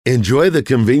Enjoy the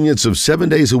convenience of 7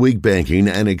 days a week banking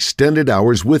and extended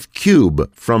hours with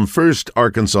Cube from First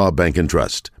Arkansas Bank and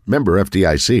Trust. Member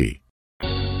FDIC.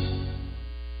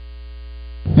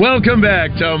 Welcome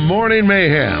back to Morning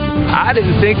Mayhem. I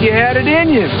didn't think you had it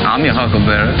in you. I'm your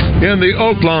Huckleberry. In the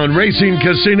Oaklawn Racing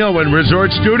Casino and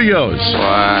Resort Studios.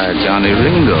 Why, Johnny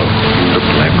Ringo, you look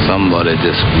like somebody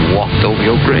just walked over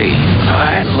your grave. All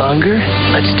right, Lunger,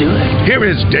 let's do it. Here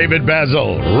is David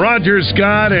Basil, Roger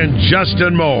Scott, and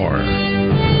Justin Moore.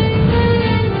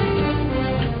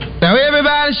 Now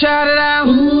everybody shout it out.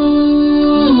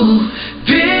 Ooh,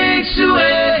 pigs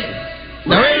away.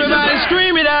 Now everybody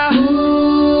scream it out.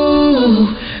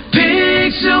 Ooh,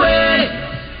 pigs away.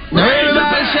 Now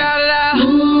everybody shout it out.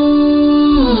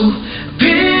 Ooh,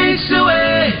 pigs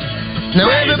away. Now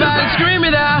everybody scream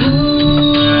it out.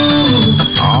 Ooh,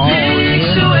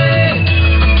 pigs away.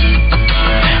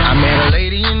 I met a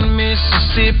lady in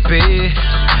Mississippi.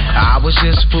 I was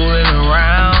just fooling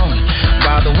around.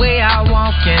 By the way I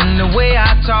walk and the way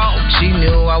I talk, she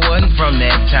knew I wasn't from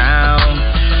that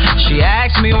town. She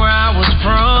asked me where I was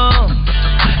from,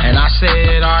 and I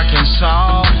said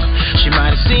Arkansas. She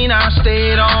might have seen our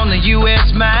state on the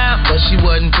U.S. map, but she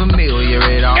wasn't familiar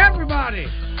at all. Everybody!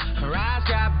 Her eyes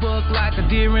got booked like a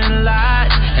deer in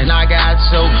lights, and I got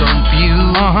so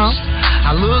confused.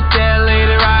 I looked that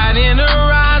lady right in her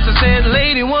eyes. I said,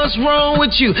 lady, what's wrong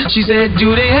with you? She said,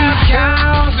 do they have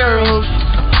cowgirls?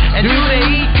 And do they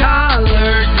eat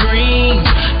collard greens?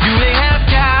 Do they have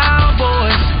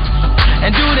cowboys?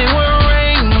 And do they wear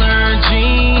Wrangler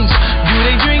jeans? Do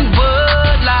they drink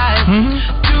Bud Light?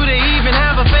 Do they even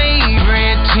have a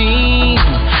favorite team?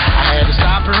 I had to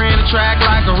stop her in the track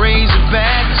like a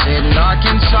razorback. I said, in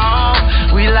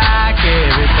Arkansas, we like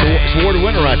everything. It's award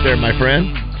winner right there, my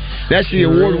friend. That's the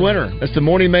award winner. That's the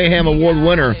Morning Mayhem award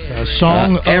winner.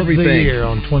 Song of everything. the year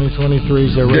on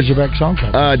 2023's Razorback Song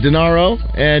Contest. Denaro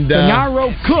and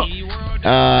Denaro Cook.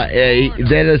 That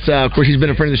is, of course, he's been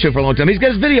a friend of the show for a long time. He's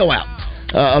got his video out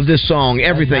of this song.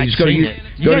 Everything. Just go to you.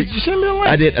 You sent me the link.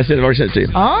 I did. I said I've already sent it to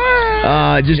you. All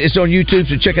right. It's on YouTube,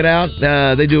 so check it out.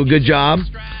 They do a good job.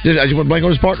 I just want to blank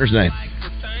on his partner's name.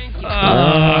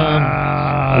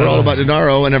 We're all about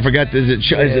Denaro, and I forgot. Is it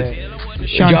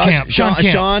Sean Kemp. Sean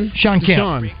Kemp.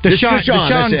 The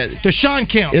Sean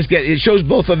Kemp. It shows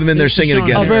both of them in there singing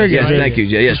together. Oh, very good. Yes, thank you.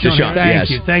 Yes,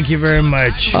 Deshaun. Thank you very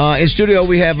much. In studio,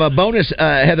 we have a bonus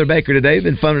Heather Baker today.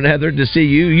 Been fun, Heather, to see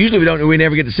you. Usually we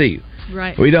never get to see you.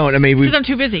 Right. We don't. I mean, because I'm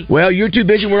too busy. Well, you're too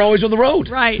busy. We're always on the road.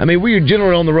 Right. I mean, we're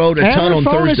generally on the road a ton on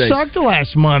Thursdays. Phone sucked the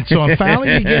last month, so I'm finally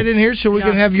to get in here so we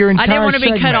can have your entire I didn't want to be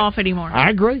segment. cut off anymore.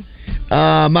 I agree.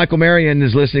 Michael Marion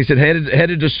is listening. He said,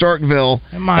 headed to Starkville.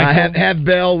 Have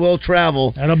Bell will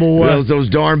travel. Those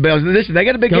darn Bells. Listen, they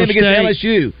got a big game against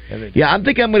LSU. Yeah, I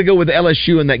think I'm going to go with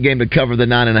LSU in that game to cover the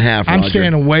 9.5. I'm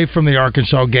staying away from the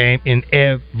Arkansas game in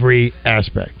every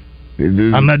aspect.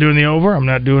 I'm not doing the over. I'm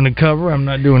not doing the cover. I'm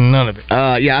not doing none of it.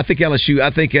 Yeah, I think LSU.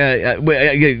 I think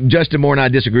Justin Moore and I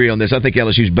disagree on this. I think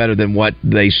LSU is better than what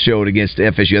they showed against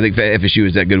FSU. I think FSU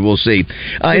is that good. We'll see.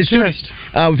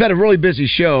 We've had a really busy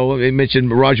show.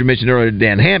 Roger mentioned earlier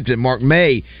Dan Hampton, Mark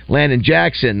May, Landon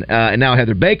Jackson, and now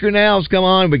Heather Baker now has come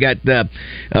on. We got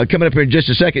coming up here in just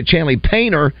a second, Chanley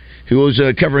Painter, who was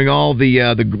covering all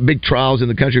the big trials in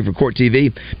the country for Court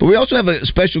TV. But we also have a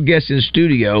special guest in the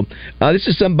studio. This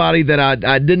is somebody that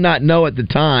I did not know at the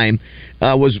time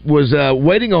was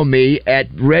waiting on me at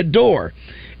Red Door.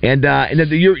 And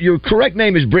your correct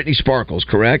name is Brittany Sparkles,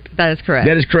 correct? That is correct.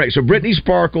 That is correct. So Brittany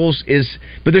Sparkles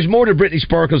but there's more to Brittany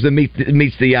Sparkles than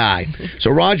meets the eye.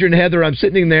 So Roger and Heather, I'm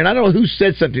sitting there, and I don't know who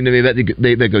said something to me about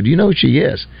they go, do you know who she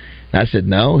is? And I said,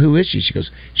 no, who is she? She goes,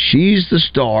 she's the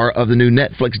star of the new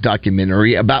Netflix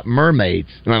documentary about mermaids.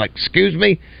 And I'm like, excuse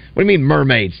me? What do you mean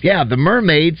mermaids? Yeah, the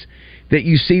mermaids that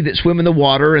you see that swim in the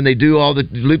water and they do all the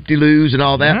loop-de-loos and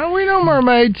all that. No, we know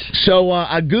mermaids. So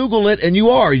I Google it, and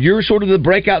you're sort of the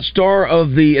breakout star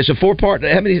of it's a 4-part.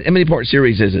 How many part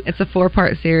series is it? It's a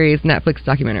 4-part series, Netflix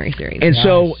documentary series. And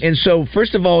so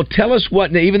first of all, tell us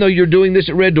what. Even though you're doing this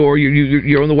at Red Door,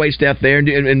 you're on the wait staff there,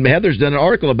 and Heather's done an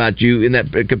article about you in that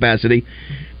capacity.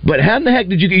 But how in the heck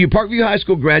did you're Parkview High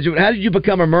School graduate, how did you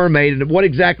become a mermaid, and what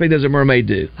exactly does a mermaid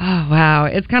do? Oh, wow.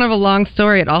 It's kind of a long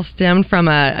story. It all stemmed from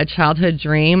a childhood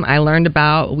dream. I learned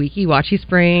about Weeki Wachee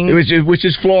Springs. Which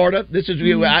is Florida. This is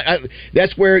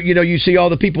that's where, you see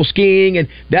all the people skiing, and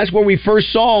that's where we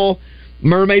first saw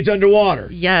mermaids underwater.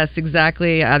 Yes,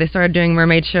 exactly. They started doing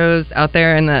mermaid shows out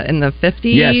there in the 50s.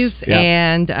 Yes, yeah.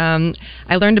 And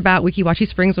I learned about Weeki Wachee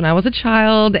Springs when I was a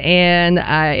child. And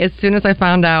as soon as I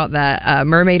found out that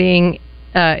mermaiding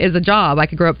is a job. I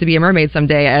could grow up to be a mermaid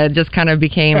someday. I just kind of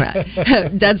became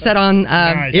dead set on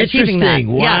achieving that.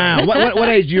 Interesting. Wow. Yeah. What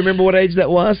age? Do you remember what age that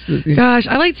was? Gosh,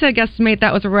 I like to guesstimate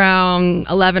that was around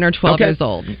 11 or 12 years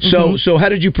old. So how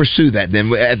did you pursue that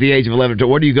then at the age of 11?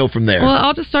 Where do you go from there? Well,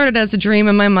 I'll just started as a dream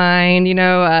in my mind.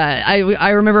 I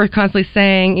remember constantly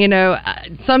saying,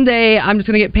 someday I'm just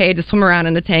going to get paid to swim around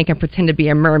in a tank and pretend to be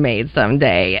a mermaid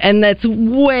someday. And that's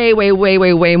way, way, way,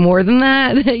 way, way more than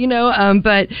that,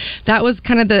 but that was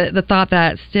kind of the thought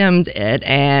that stemmed it.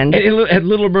 And had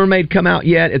Little Mermaid come out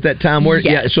yet at that time?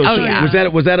 Yes.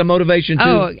 Was that a motivation too?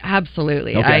 Oh,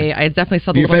 absolutely. Okay. I definitely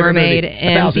saw The Little Mermaid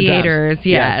in theaters.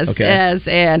 Yes. Okay. Yes,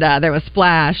 and there was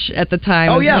Splash at the time.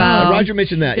 Oh yeah, well. Roger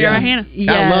mentioned that. Sarah Yeah, Hannah. Yes,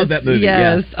 I love that movie.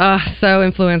 Yes, Yeah. So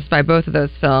influenced by both of those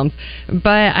films.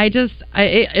 But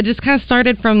it just kind of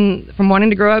started from wanting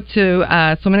to grow up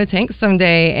to swim in a tank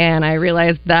someday, and I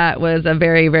realized that was a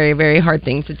very, very, very hard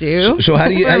thing to do. So how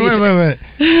do you? Wait.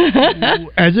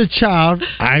 As a child,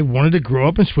 I wanted to grow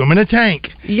up and swim in a tank.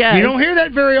 Yes. You don't hear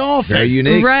that very often. Very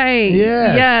unique. Right.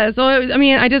 Yeah. Yeah. So,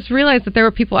 I just realized that there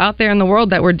were people out there in the world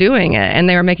that were doing it, and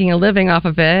they were making a living off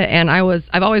of it. And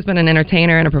I've always been an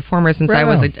entertainer and a performer since I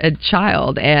was a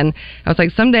child. And I was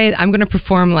like, someday I'm going to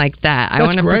perform like that. I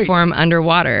want to perform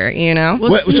underwater,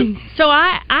 Well, so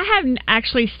I haven't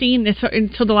actually seen this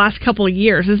until the last couple of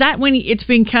years. Is that when it's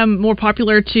become more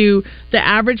popular to the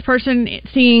average person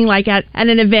seeing like at an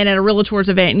event, at a Realtors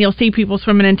event, and you'll see people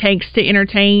swimming in tanks to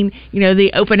entertain,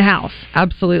 the open house?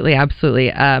 Absolutely.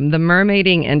 The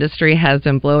mermaiding industry has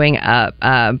been blowing up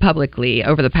publicly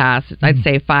over the past, I'd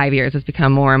say, 5 years. It's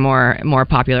become more and more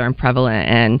popular and prevalent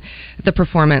in the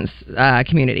performance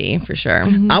community, for sure.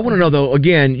 I want to know, though,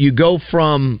 again, you go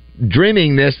from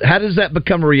dreaming this, how does that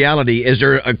become a reality? Is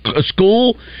there a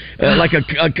school, like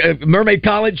a mermaid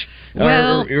college?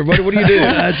 Well, or what do you do?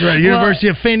 That's right. University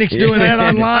of Phoenix doing that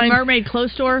online. A mermaid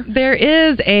clothes store? There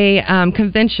is a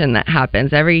convention that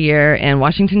happens every year in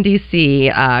Washington,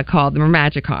 D.C. Called the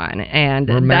Mermagicon. And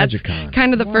that's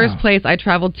kind of the first place I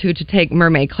traveled to take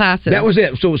mermaid classes. That was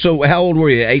it. So how old were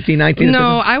you? 18, 19?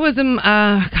 No, I was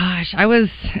I was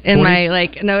in 40? my,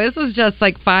 this was just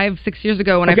like 5-6 years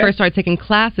ago when I first started taking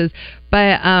classes.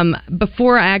 But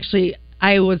before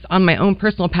I was on my own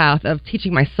personal path of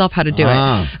teaching myself how to do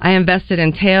it. I invested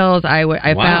in tails.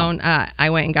 I found I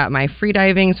went and got my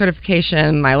freediving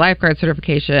certification, my lifeguard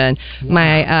certification,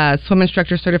 my swim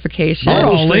instructor certification,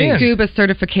 scuba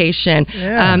certification,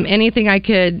 anything I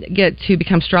could get to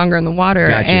become stronger in the water.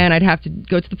 Gotcha. And I'd have to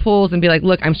go to the pools and be like,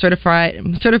 look, I'm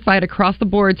certified across the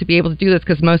board to be able to do this,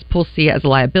 because most pools see it as a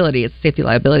liability. It's a safety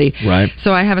liability. Right.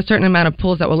 So I have a certain amount of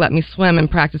pools that will let me swim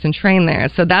and practice and train there.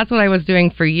 So that's what I was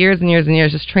doing for years and years and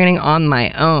years, just training on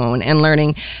my own and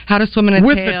learning how to swim in a tail.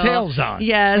 With the tails on.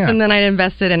 Yes, and then I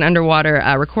invested in underwater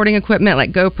recording equipment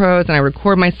like GoPros, and I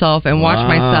record myself and watch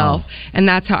myself, and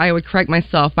that's how I would correct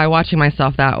myself, by watching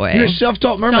myself that way. You're a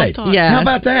self-taught mermaid. Yeah. How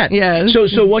about that? Yeah.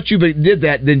 So what you did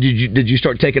that, then did you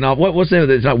start taking off? What's the name of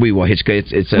it? It's not Wee Watch.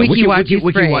 It's Wiki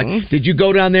Springs. Did you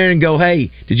go down there and go, hey,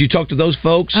 did you talk to those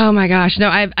folks? Oh my gosh, no,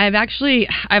 I've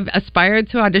aspired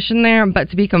to audition there, but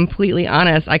to be completely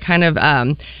honest, I kind of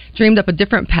dreamed up a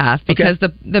different path, because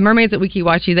the mermaids at Wiki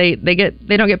Watchy,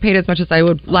 they don't get paid as much as I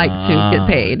would like to get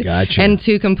paid. Gotcha. And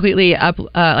to completely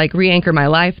re-anchor my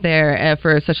life there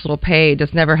for such little pay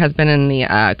just never has been in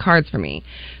the cards for me.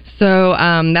 So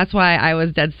that's why I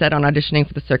was dead set on auditioning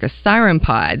for the Circus Siren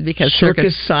Pod, because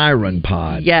Circus Siren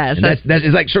Pod. Yes, and that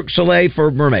is like Cirque du Soleil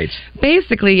for mermaids.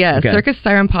 Basically, yes. Okay. Circus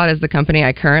Siren Pod is the company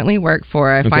I currently work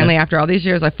for. Finally, after all these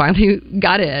years, I finally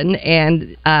got in,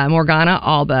 and Morgana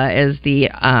Alba is the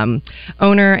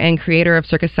owner and creator of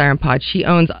Circus Siren Pod. She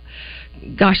owns,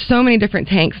 so many different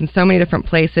tanks in so many different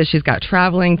places. She's got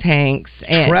traveling tanks.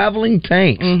 Traveling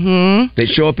tanks? Mm-hmm. They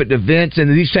show up at events,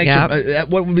 and these tanks,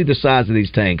 what would be the size of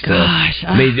these tanks? Gosh.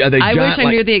 Are they I giant, wish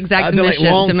I knew the exact dimensions.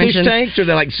 Are they like long fish tanks? Or are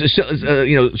they like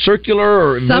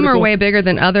circular? Or some vertical? are way bigger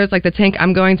than others. Like the tank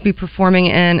I'm going to be performing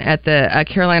in at the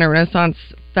Carolina Renaissance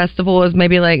Festival is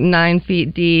maybe like 9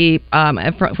 feet deep.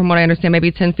 From what I understand,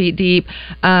 maybe 10 feet deep.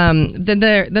 Then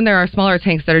there are smaller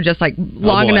tanks that are just like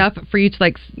long enough for you to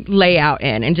like lay out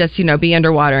in and just be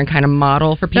underwater and kind of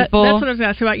model for people. That's what I was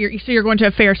asking about. So you're going to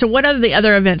a fair. So what are the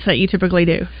other events that you typically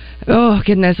do? Oh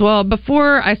goodness! Well,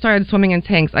 before I started swimming in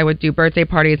tanks, I would do birthday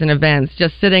parties and events,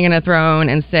 just sitting in a throne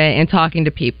and talking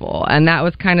to people, and that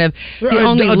was kind of the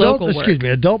only local work. Excuse me,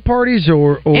 adult parties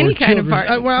or any kind of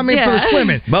party. Well, I mean for the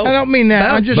swimming. Both. I don't mean that.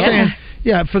 Both. I'm just saying.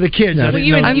 Yeah, for the kids. No. I Well,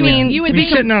 you would think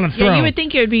sitting on a throne. Yeah, you would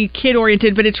think it would be kid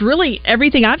oriented, but it's really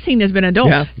everything I've seen has been adult.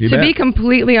 Yeah, To be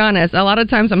completely honest, a lot of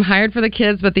times I'm hired for the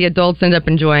kids, but the adults end up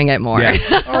enjoying it more. Yeah.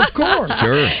 Of course.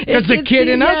 Sure. Because the kid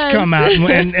in us come out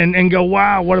and go,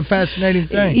 wow, what a fascinating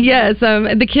thing. Yes,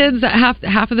 the kids,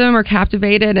 half of them are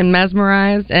captivated and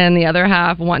mesmerized, and the other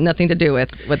half want nothing to do with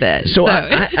it. So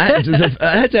I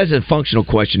have to ask a functional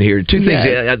question here. Two things.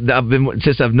 Yes. I've been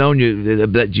since I've known you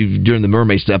that you doing the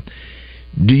mermaid stuff.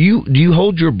 Do you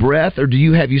hold your breath, or do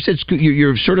you have? You said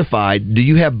you're certified. Do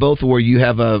you have both, where you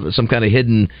have some kind of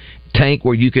hidden tank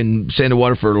where you can stay in the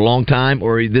water for a long time,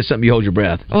 or is this something you hold your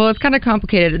breath? Well, it's kind of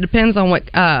complicated. It depends on what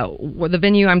the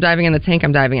venue I'm diving in, the tank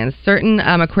I'm diving in. Certain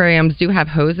aquariums do have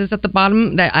hoses at the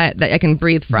bottom that I can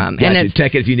breathe from. Gotcha. And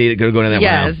take it if you need it. Go in that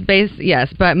way.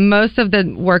 Yes, but most of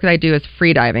the work that I do is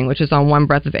free diving, which is on one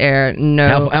breath of air.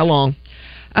 No. How long?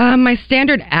 My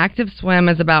standard active swim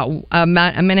is about a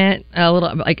minute, a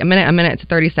minute to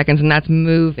 30 seconds, and that's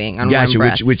moving on one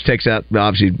breath. Which takes out,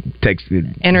 obviously takes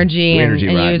energy and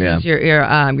right, uses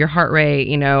your heart rate.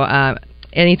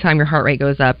 Anytime your heart rate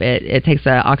goes up, it takes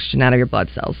oxygen out of your blood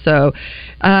cells. So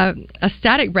a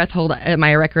static breath hold,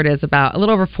 my record is about a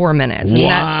little over 4 minutes.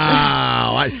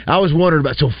 Wow. I was wondering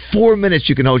about, so 4 minutes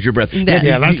you can hold your breath.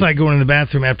 Yeah, that's like going in the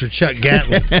bathroom after Chuck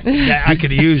Gatlin. I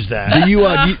could have used that. Do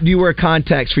you wear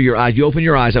contacts for your eyes? You open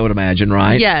your eyes, I would imagine,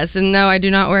 right? Yes, and no, I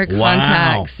do not wear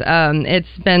contacts. Wow. It's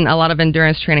been a lot of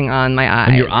endurance training on my eyes.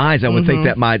 And your eyes, I would think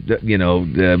that might,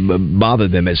 bother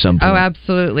them at some point. Oh,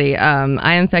 absolutely.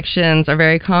 Eye infections are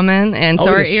very common, and so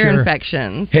are ear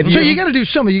infections. So you got to do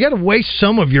something. You got to waste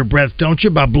some of your breath, don't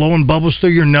you, by blowing bubbles through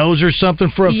your nose or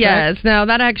something for effect? Yes. Now,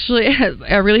 that actually,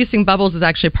 releasing bubbles is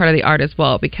actually part of the art as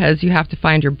well, because you have to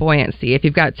find your buoyancy. If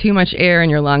you've got too much air in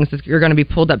your lungs, you're going to be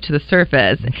pulled up to the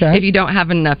surface. Okay. If you don't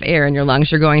have enough air in your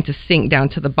lungs, you're going to sink down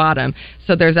to the bottom.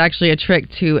 So there's actually a trick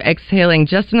to exhaling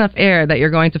just enough air that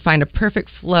you're going to find a perfect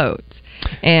float.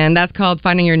 And that's called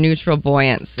finding your neutral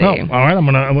buoyancy. Oh, all right. I'm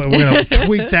gonna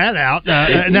tweet that out. Now,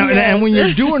 and when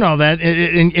you're doing all that,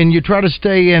 and you try to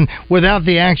stay in without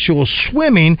the actual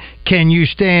swimming, can you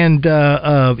stand?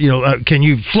 Can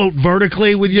you float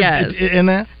vertically with your in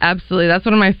that? Absolutely. That's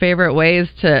one of my favorite ways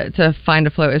to find a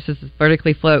float. Is just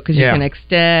vertically float, because you can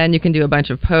extend. You can do a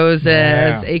bunch of poses.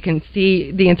 Yeah. You can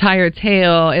see the entire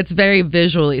tail. It's very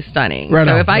visually stunning. Right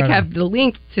so on, if I have the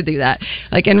length to do that,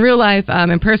 like in real life,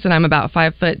 in person, I'm about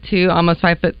 5'2", almost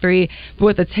 5'3", but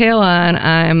with a tail on,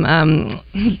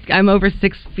 I'm over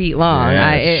 6 feet long.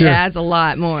 Yeah, it adds a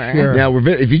lot more. Sure. Now,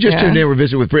 if you just tuned in, we're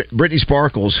visiting with Brittany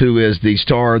Sparkles, who is the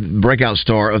breakout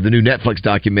star of the new Netflix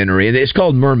documentary. It's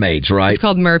called Mermaids, right? It's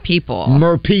called Mer People.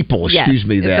 Mer People, excuse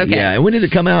me. That okay. Yeah. And when did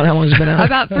it come out? How long has it been out?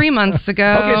 About 3 months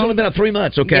ago. Okay, it's only been out 3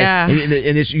 months. Okay. Yeah.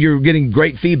 And you're getting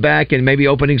great feedback and maybe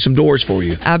opening some doors for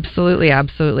you. Absolutely.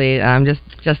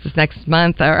 Just this next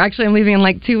month, or actually I'm leaving in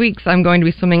like 2 weeks. I'm going to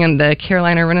be swimming in the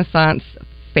Carolina Renaissance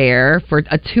Fair for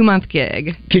a 2-month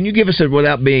gig. Can you give us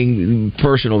without being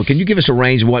personal, can you give us a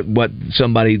range of what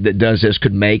somebody that does this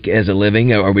could make as a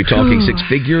living? Are we talking 6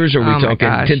 figures? Are we talking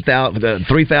 10,000,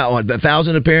 3,000,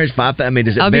 1,000 appearance, 5,000? I mean,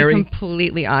 does it vary? I'll be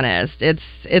completely honest.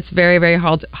 It's very, very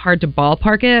hard to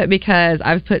ballpark it, because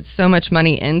I've put so much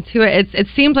money into it. It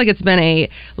seems like it's been a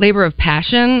labor of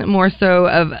passion more so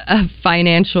of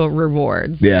financial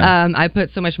rewards. Yeah. I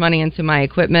put so much money into my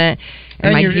equipment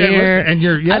and my gear, and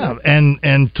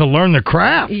to learn the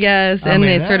craft. Yes, the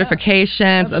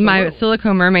certifications. Absolutely. My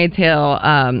silicone mermaid tail,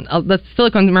 the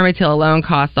silicone mermaid tail alone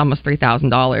costs almost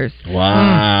 $3,000.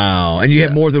 Wow! And you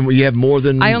have more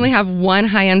than. I only have one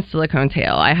high-end silicone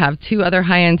tail. I have 2 other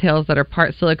high-end tails that are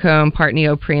part silicone, part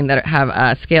neoprene, that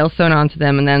have scales sewn onto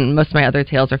them, and then most of my other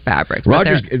tails are fabrics.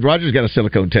 Roger's got a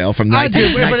silicone tail from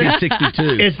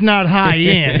 1962. It's not high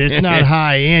end. It's not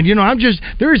high end.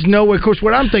 There is no way. Of course,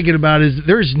 what I'm thinking about is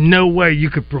there is no way you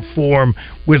could perform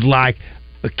with like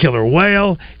a killer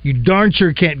whale. You darn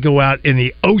sure can't go out in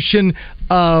the ocean.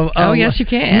 Yes, you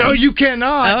can. No, you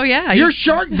cannot. Oh, yeah. You're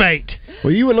shark bait.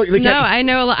 Well, you would look. No, I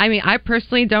know. I mean, I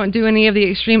personally don't do any of the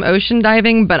extreme ocean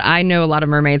diving, but I know a lot of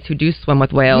mermaids who do swim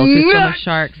with whales, who swim with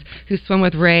sharks, who swim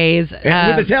with rays. With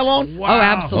the tail on? Wow. Oh,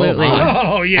 absolutely.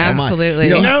 Oh, yeah.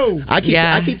 Absolutely.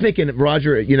 I keep thinking,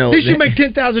 Roger, they should make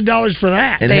 $10,000 for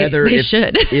that. And Heather, they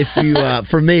should. If you,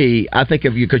 for me, I think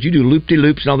of you, because you do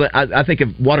loop-de-loops and all that, I think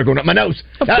of water going up my nose.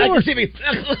 Of course.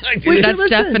 That's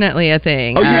definitely a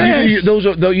thing. Oh,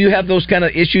 you have those kind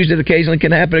of issues that occasionally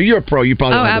can happen. You're a pro. You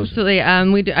probably don't have absolutely.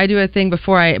 I do a thing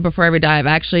before every dive.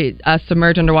 I actually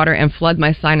submerge underwater and flood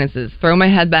my sinuses, throw my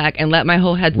head back, and let my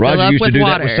whole head fill up with water. Roger used to do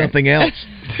that with something else.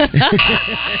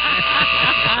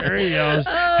 There he goes.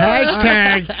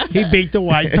 Hashtag he beat the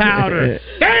white powder.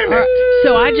 Damn it!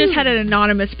 So I just had an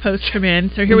anonymous post come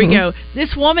in. So here we go.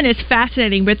 This woman is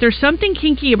fascinating, but there's something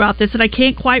kinky about this that I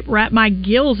can't quite wrap my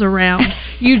gills around.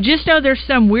 You just know there's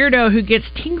some weirdo who gets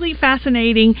tingly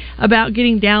fascinating about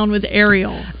getting down with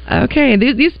Ariel. Okay,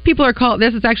 these people are called.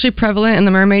 This is actually prevalent in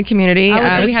the mermaid community.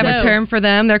 We have a term for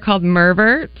them. They're called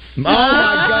merverts. Oh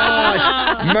my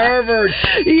gosh, merverts!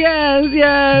 Yes.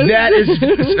 That is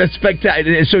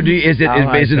spectacular. So, is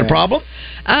it a problem?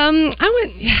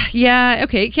 Yeah,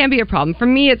 okay, it can be a problem. For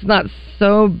me, it's not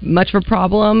so much of a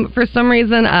problem for some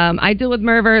reason. I deal with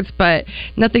merverts, but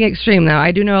nothing extreme now.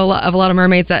 I do know a lot of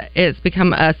mermaids that it's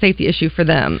become a safety issue for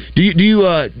them.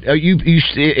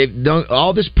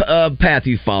 All this path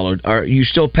you followed, are you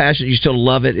still passionate? You still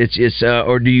love it?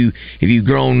 Or have you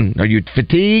grown? Are you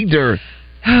fatigued or?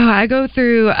 I go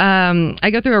through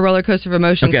a roller coaster of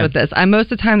emotions with this.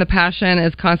 Most of the time, the passion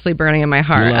is constantly burning in my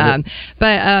heart.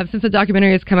 But since the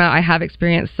documentary has come out, I have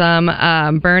experienced some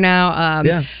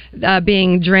burnout,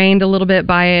 being drained a little bit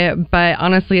by it. But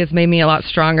honestly, it's made me a lot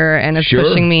stronger and it's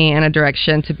pushing me in a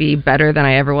direction to be better than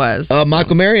I ever was.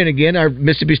 Michael Marion, again, our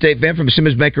Mississippi State fan from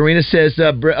Simmons Bank Arena, says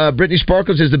Brittany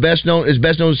Sparkles is best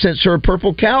known since her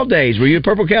Purple Cow days. Were you a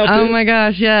Purple Cow too? Oh my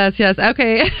gosh, yes.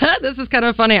 Okay, this is kind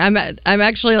of funny. I'm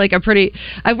actually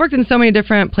I've worked in so many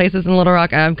different places in Little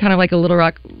Rock. I'm kind of like a Little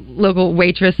Rock local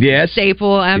waitress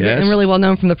staple. I'm really well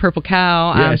known from the Purple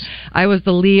Cow. I was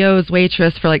the Leo's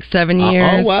waitress for like 7 years.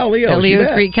 Oh wow, Leo's. At Leo's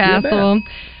Creek Castle.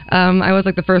 I was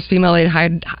like the first female they'd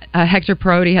hired. Hector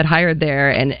Perotti had hired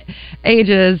there in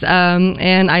ages,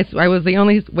 and I was the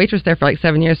only waitress there for like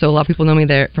 7 years. So a lot of people know me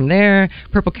from there.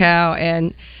 Purple Cow,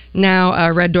 and now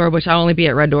Red Door, which I'll only be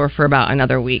at Red Door for about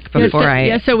another week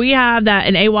before so we have that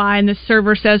in AY, and the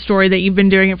server says story that you've been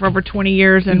doing it for over 20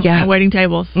 years and waiting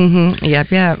tables. Yep.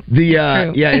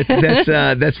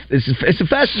 It's a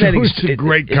fascinating. It's a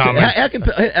great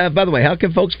comment. By the way, how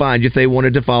can folks find you if they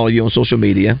wanted to follow you on social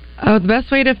media? Oh, the best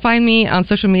way to find me on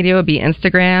social media would be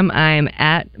Instagram. I'm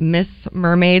at Miss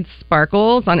Mermaid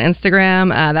Sparkles on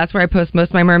Instagram. That's where I post most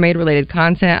of my mermaid related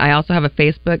content. I also have a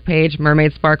Facebook page,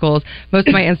 Mermaid Sparkles. Most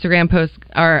of my Instagram posts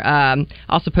are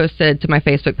also posted to my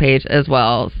Facebook page as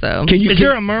well. So, is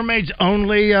there a mermaids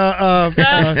only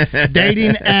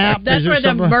dating app? That's where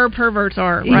the mer perverts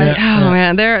are, right? Yeah. Oh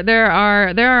man, there are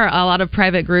a lot of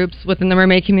private groups within the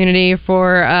mermaid community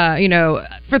for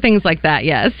for things like that.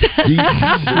 Yes.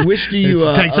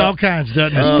 It takes all kinds,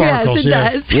 doesn't it? Sparkles.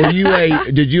 Yes, it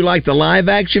does. Did you like the live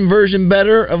action version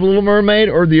better of Little Mermaid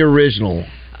or the original?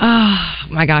 Oh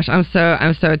my gosh, I'm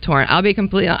so torn. I'll be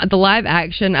completely the live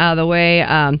action. The way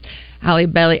Halle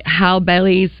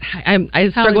Bailey's. I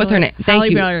struggle with her name.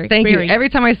 Thank you. Every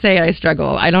time I say it, I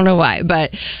struggle. I don't know why,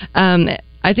 but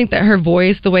I think that her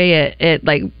voice, the way it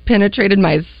like penetrated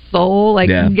my soul,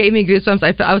 gave me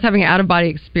goosebumps. I was having an out-of-body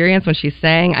experience when she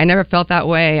sang. I never felt that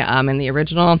way in the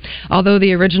original. Although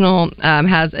the original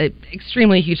has an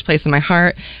extremely huge place in my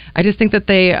heart, I just think that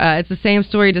it's the same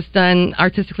story, just done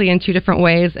artistically in two different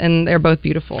ways, and they're both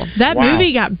beautiful. That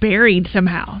movie got buried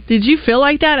somehow. Did you feel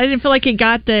like that? I didn't feel like it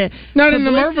got the not publicity. In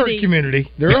the mermaid community.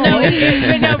 They're all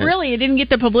no, really, it didn't get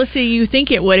the publicity you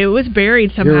think it would. It was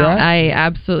buried somehow. You're right. I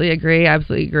absolutely agree.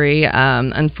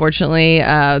 Unfortunately,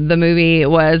 the movie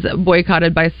was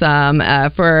boycotted by some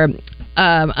for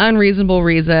unreasonable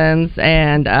reasons,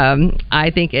 and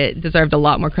I think it deserved a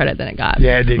lot more credit than it got.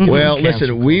 Yeah, it did. Well,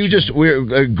 listen,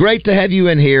 we're great to have you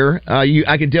in here.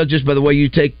 I can tell just by the way you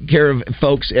take care of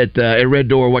folks at Red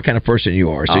Door what kind of person you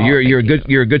are. So you're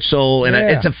a good soul, and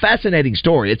it's a fascinating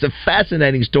story. It's a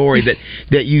fascinating story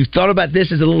that you thought about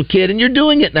this as a little kid, and you're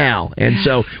doing it now. And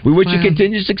so we wish you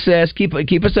continued success. Keep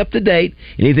us up to date.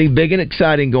 Anything big and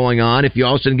exciting going on? If you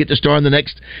all of a sudden get to star in the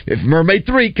next, if Mermaid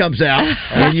 3 comes out,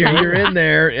 and you're in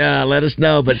there, let us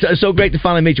know. But it's so great to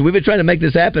finally meet you. We've been trying to make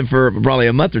this happen for probably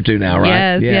a month or two now,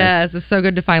 right? Yes. It's so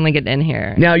good to finally get in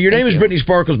here. Now, your name is Brittany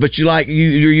Sparkles, but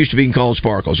you're used to being called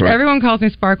Sparkles, right? Everyone calls me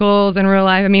Sparkles in real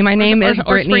life. I mean, my name is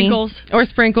Brittany. Or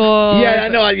Sprinkles. Yeah, I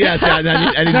know.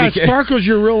 Now, Sparkles,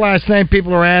 your real last name,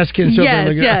 people are asking. So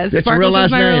yes. That's Sparkles real last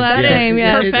is my real last name.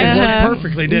 Yes. It worked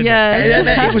perfectly, didn't it?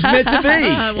 It was meant to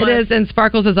be. It is, and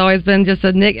Sparkles has always been just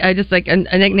a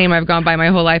nickname I've gone by my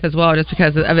whole life as well, just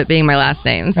because of it being my last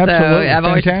name. So I've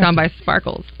always just gone by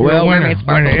Sparkles. Well,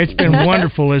 Sparkles. It's been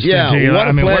wonderful listening to you. What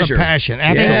a pleasure. What a passion.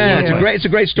 It's a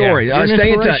great story.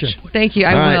 Stay in touch. Thank you.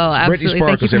 I will. Absolutely.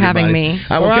 Thank you for having me.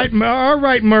 All right,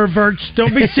 Merverts.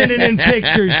 Don't be sending in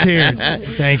pictures here.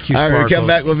 Thank you, Sparkles. All right, we come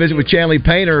back. We'll visit with Chanley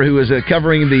Painter, who is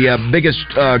covering the biggest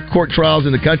court trials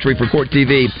in the country for Court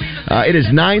TV. It is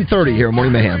 9:30 here on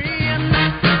Morning Mayhem.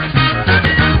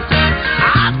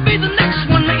 I'll be the next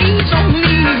one to ease on me.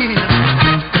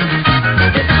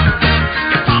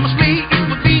 You promised me.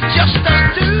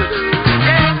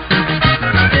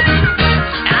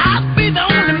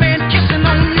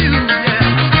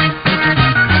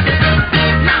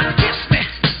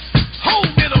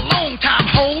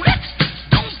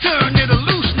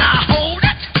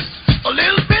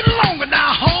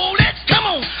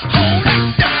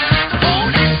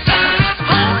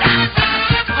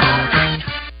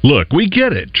 Look, we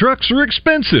get it. Trucks are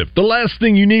expensive. The last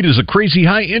thing you need is a crazy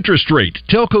high interest rate.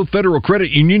 Telco Federal Credit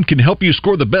Union can help you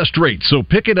score the best rate. So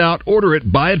pick it out, order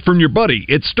it, buy it from your buddy.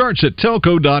 It starts at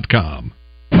telco.com.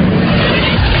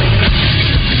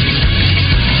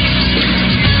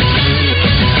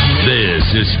 This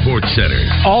is Sports Center.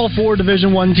 All 4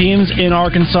 Division I teams in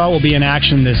Arkansas will be in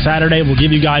action this Saturday. We'll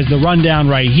give you guys the rundown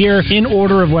right here in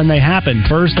order of when they happen.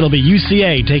 First, it'll be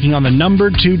UCA taking on the number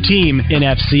 2 team in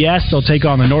FCS. They'll take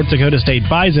on the North Dakota State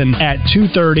Bison at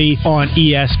 2:30 on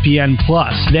ESPN+.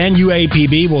 Then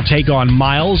UAPB will take on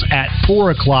Miles at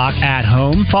 4 o'clock at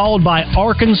home, followed by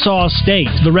Arkansas State.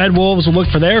 The Red Wolves will look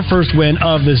for their first win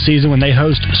of the season when they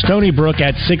host Stony Brook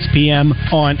at 6 p.m.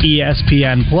 on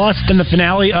ESPN+. Then the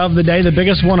finale of the day, the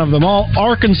biggest one of them all,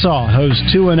 Arkansas hosts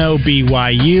 2-0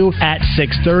 BYU at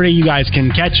 6:30. You guys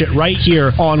can catch it right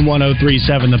here on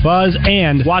 103.7 The Buzz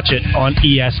and watch it on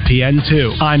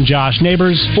ESPN2. I'm Josh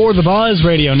Neighbors for the Buzz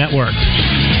Radio Network.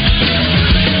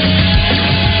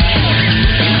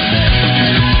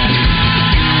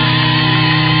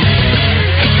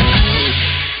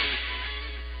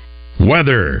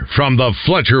 Weather from the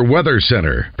Fletcher Weather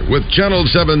Center with Channel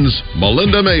 7's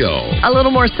Melinda Mayo. A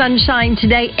little more sunshine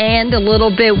today and a little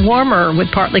bit warmer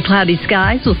with partly cloudy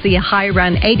skies. We'll see a high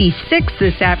around 86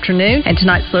 this afternoon, and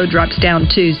tonight's low drops down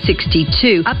to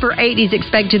 62. Upper 80s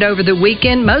expected over the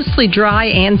weekend, mostly dry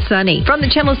and sunny. From the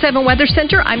Channel 7 Weather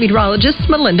Center, I'm meteorologist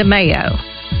Melinda Mayo.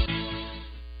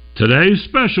 Today's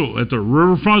special at the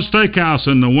Riverfront Steakhouse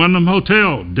in the Wyndham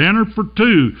Hotel. Dinner for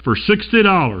 2 for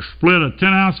 $60. Split a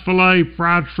 10-ounce filet,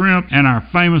 fried shrimp, and our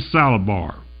famous salad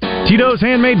bar. Tito's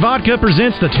Handmade Vodka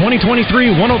presents the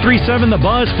 2023 1037 The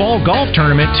Buzz Fall Golf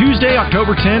Tournament Tuesday,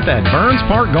 October 10th at Burns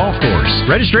Park Golf Course.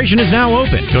 Registration is now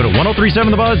open. Go to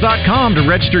 1037thebuzz.com to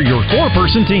register your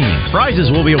 4-person team. Prizes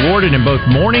will be awarded in both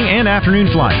morning and afternoon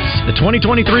flights. The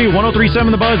 2023 1037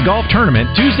 The Buzz Golf Tournament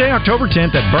Tuesday, October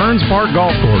 10th at Burns Park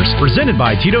Golf Course. Presented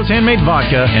by Tito's Handmade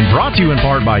Vodka and brought to you in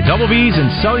part by Double B's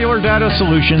and Cellular Data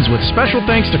Solutions with special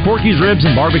thanks to Corky's Ribs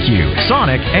and Barbecue,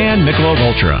 Sonic, and Michelob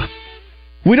Ultra.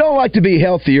 We don't like to be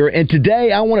healthier, and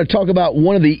today I want to talk about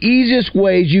one of the easiest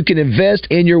ways you can invest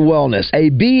in your wellness,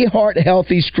 a Be Heart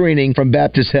Healthy screening from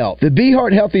Baptist Health. The Be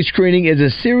Heart Healthy screening is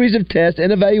a series of tests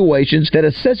and evaluations that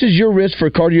assesses your risk for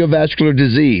cardiovascular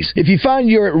disease. If you find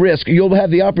you're at risk, you'll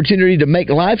have the opportunity to make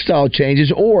lifestyle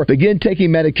changes or begin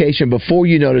taking medication before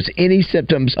you notice any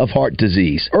symptoms of heart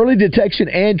disease. Early detection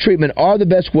and treatment are the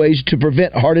best ways to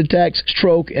prevent heart attacks,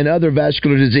 stroke, and other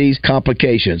vascular disease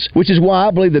complications, which is why I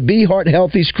believe the Be Heart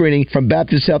Healthy screening from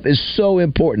Baptist Health is so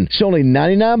important. It's only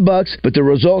 $99, but the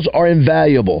results are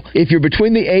invaluable. If you're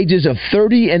between the ages of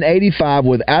 30 and 85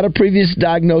 without a previous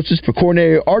diagnosis for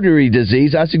coronary artery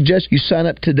disease, I suggest you sign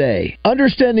up today.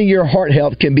 Understanding your heart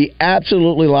health can be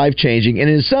absolutely life-changing and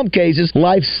in some cases,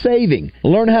 life-saving.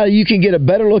 Learn how you can get a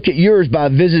better look at yours by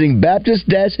visiting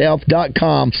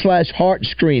baptist-health.com/heart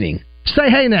screening. Say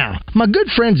hey now, my good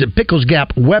friends at Pickles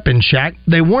Gap Weapon Shack,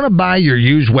 they want to buy your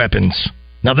used weapons.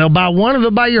 Now, they'll buy one or they'll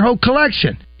buy your whole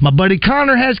collection. My buddy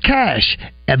Connor has cash.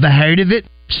 Ever heard of it?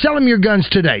 Sell him your guns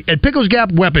today at Pickles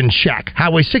Gap Weapon Shack,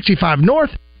 Highway 65 North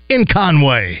in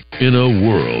Conway. In a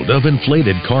world of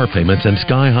inflated car payments and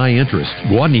sky-high interest,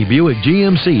 Guadney Buick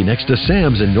GMC next to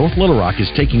Sam's in North Little Rock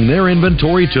is taking their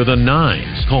inventory to the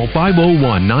nines. Call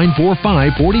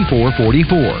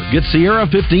 501-945-4444. Get Sierra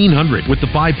 1500 with the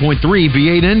 5.3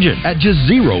 V8 engine at just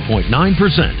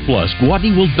 0.9%. Plus,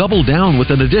 Guadney will double down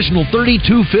with an additional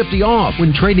 $3,250 off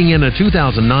when trading in a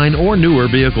 2009 or newer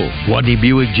vehicle. Guadney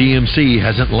Buick GMC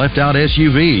hasn't left out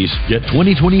SUVs. Get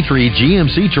 2023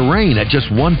 GMC Terrain at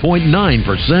just 1.9%,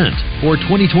 or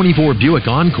 2024 Buick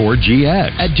Encore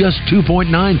GX at just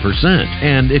 2.9%.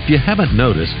 And if you haven't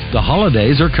noticed, the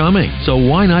holidays are coming, so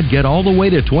why not get all the way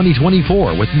to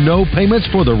 2024 with no payments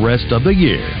for the rest of the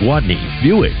year? Guadney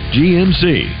Buick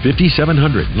GMC,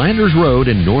 5700 Landers Road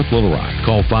in North Little Rock.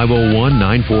 Call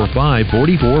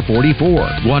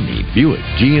 501-945-4444. Guadney Buick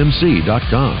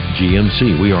GMC.com.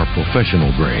 GMC, we are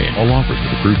professional grade. All offers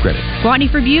with approved credit. Guadney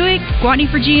for Buick, Guadney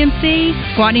for GMC,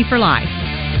 Guadney for life.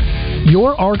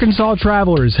 Your Arkansas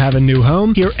Travelers have a new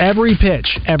home. Hear every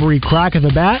pitch, every crack of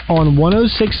the bat on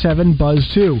 106.7 Buzz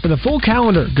 2. For the full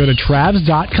calendar, go to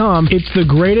Travs.com. It's the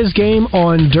greatest game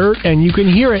on dirt, and you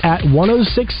can hear it at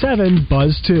 106.7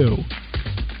 Buzz 2.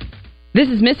 This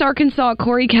is Miss Arkansas,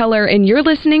 Corey Keller, and you're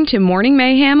listening to Morning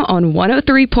Mayhem on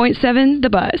 103.7 The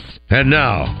Buzz. And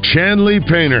now, Chanley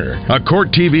Painter, a Court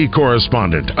TV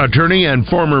correspondent, attorney, and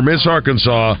former Miss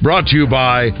Arkansas, brought to you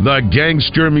by the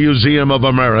Gangster Museum of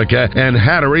America and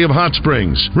Hattery of Hot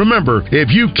Springs. Remember,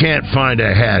 if you can't find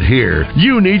a hat here,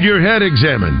 you need your head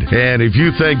examined. And if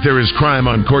you think there is crime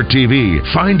on Court TV,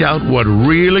 find out what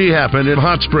really happened in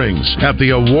Hot Springs at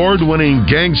the award-winning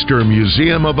Gangster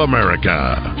Museum of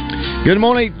America. Good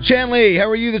morning, Chanley. How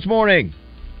are you this morning?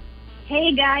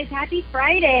 Hey, guys. Happy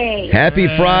Friday. Happy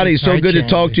Friday. So good to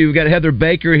talk to you. We've got Heather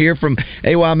Baker here from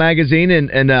AY Magazine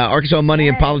and Arkansas Money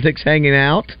and Politics hanging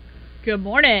out. Good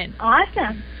morning.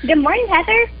 Awesome. Good morning,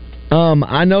 Heather.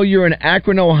 I know you're in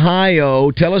Akron, Ohio.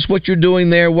 Tell us what you're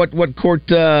doing there. What court,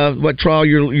 what trial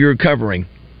you're covering?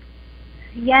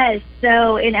 Yes.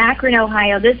 So in Akron,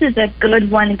 Ohio, this is a good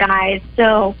one, guys.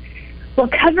 So we're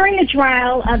covering the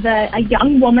trial of a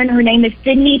young woman. Her name is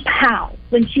Sydney Powell.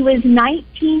 When she was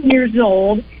 19 years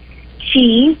old,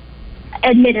 she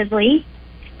admittedly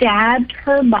attacked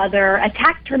her mother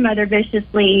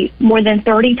viciously more than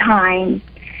 30 times,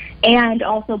 and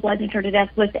also bludgeoned her to death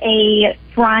with a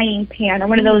frying pan or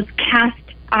one of those cast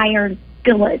iron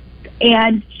skillets.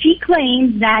 And she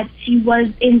claims that she was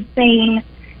insane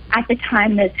at the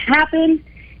time this happened.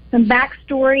 Some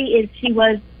backstory is she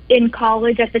was in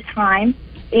college at the time,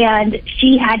 and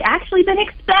she had actually been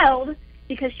expelled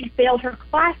because she failed her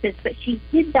classes, but she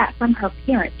hid that from her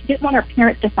parents. She didn't want her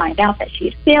parents to find out that she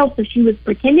had failed, so she was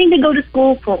pretending to go to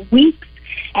school for weeks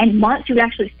and months. She would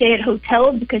actually stay at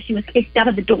hotels because she was kicked out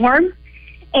of the dorm.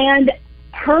 And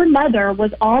her mother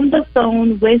was on the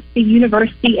phone with the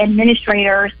university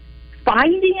administrators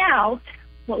finding out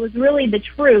what was really the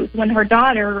truth when her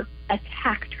daughter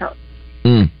attacked her.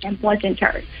 And bludgeoned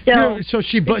her. So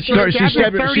she stabbed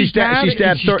her. She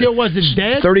still wasn't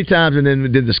dead? 30 times and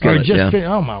then did the skillet.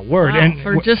 Oh, my word. Wow, and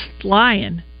for just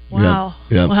lying. Wow.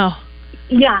 Yeah. Wow.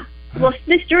 Yeah. Well,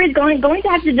 this jury is going to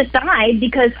have to decide,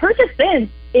 because her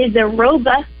defense is a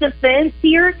robust defense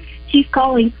here. She's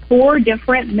calling 4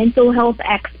 different mental health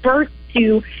experts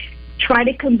to try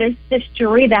to convince this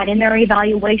jury that in their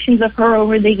evaluations of her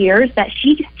over the years that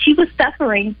she was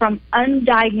suffering from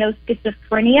undiagnosed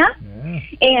schizophrenia,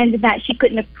 and that she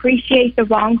couldn't appreciate the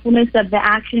wrongfulness of the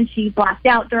action. She blacked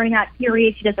out during that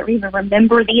period. She doesn't even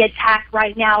remember the attack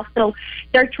right now. So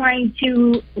they're trying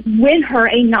to win her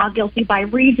a not guilty by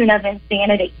reason of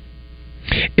insanity.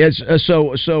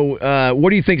 So what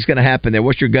do you think is going to happen there?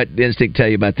 What's your gut instinct tell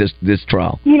you about this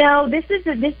trial? You know, this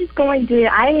is going to,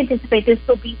 I anticipate this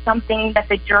will be something that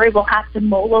the jury will have to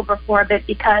mull over for a bit,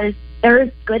 because there's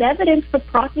good evidence for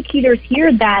prosecutors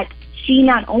here that she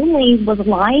not only was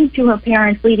lying to her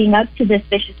parents leading up to this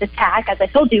vicious attack, as I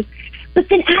told you, but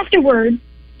then afterwards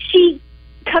she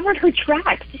covered her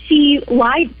tracks. She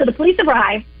lied. So the police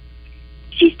arrived.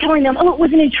 She's telling them, oh, it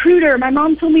was an intruder. My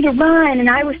mom told me to run, and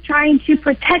I was trying to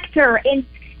protect her. And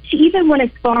she even went as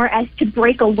far as to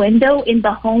break a window in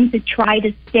the home to try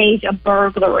to stage a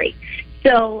burglary.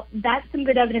 So that's some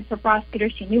good evidence for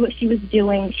prosecutors. She knew what she was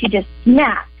doing. She just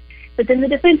snapped. But then the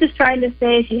defense is trying to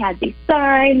say she had these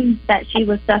signs, that she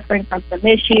was suffering from some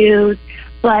issues.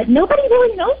 But nobody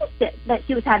really noticed it, that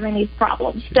she was having these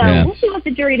problems. So we'll see what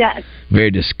the jury does.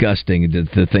 Very disgusting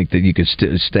to think that you could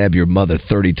stab your mother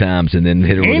 30 times and then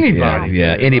hit her with anybody.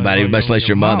 Anybody, much less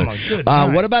your mother.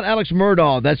 What about Alex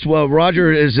Murdaugh? That's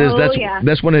Roger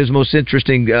that's one of his most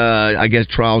interesting, I guess,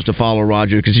 trials to follow,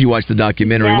 Roger, because you watched the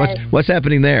documentary. Yes. What's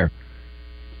happening there?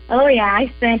 Oh, yeah. I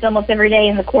spent almost every day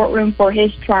in the courtroom for his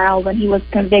trial when he was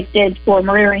convicted for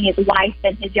murdering his wife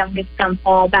and his youngest son,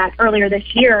 Paul, back earlier this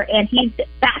year. And he's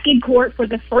back in court for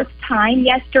the first time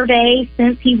yesterday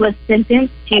since he was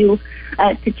sentenced to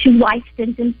 2 life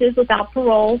sentences without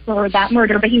parole for that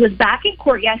murder. But he was back in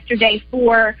court yesterday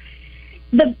for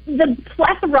the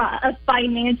plethora of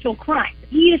financial crimes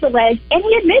he is alleged. And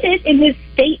he admitted in his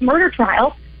state murder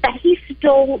trial that he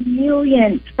stole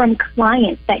millions from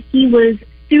clients, that he was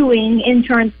suing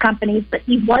insurance companies, but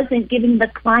he wasn't giving the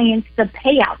clients the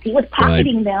payouts. He was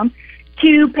pocketing them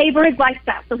to pay for his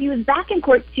lifestyle. So he was back in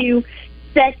court to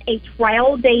set a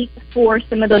trial date for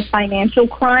some of those financial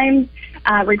crimes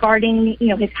regarding,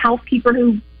 his housekeeper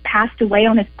who passed away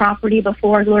on his property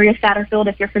before, Gloria Satterfield.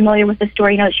 If you're familiar with the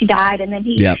story, you know that she died, and then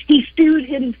he sued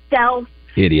himself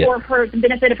for the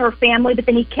benefit of her family, but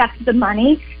then he kept the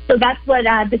money. So that's what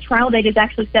the trial date is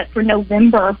actually set for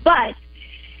November. But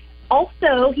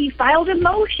also, he filed a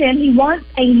motion. He wants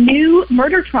a new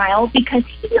murder trial because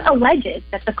he alleges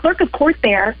that the clerk of court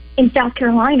there in South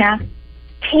Carolina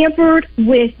tampered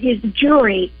with his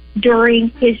jury during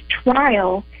his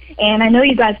trial And I know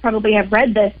you guys probably have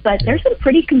read this, but there's some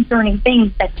pretty concerning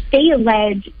things that they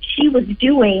allege she was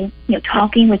doing,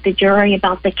 talking with the jury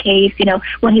about the case,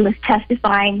 when he was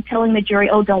testifying, telling the jury,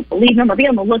 oh, don't believe him, or be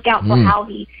on the lookout for how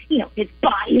he, his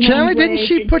body Charlie, language. didn't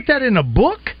she put that in a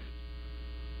book?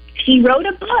 She wrote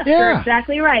a book. Yeah. You're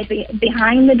exactly right.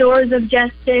 Behind the Doors of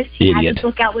Justice. She had this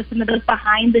book out with some of those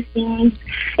behind the scenes.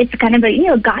 It's kind of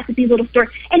a gossipy little story.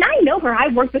 And I know her.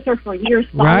 I've worked with her for years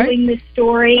following this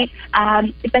story.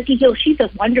 Becky Hill, she's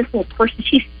a wonderful person.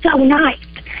 She's so nice.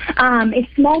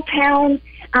 It's small town.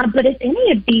 But if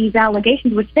any of these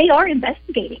allegations, which they are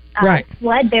investigating,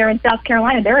 fled there in South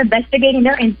Carolina, they're investigating.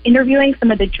 They're interviewing some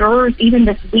of the jurors even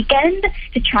this weekend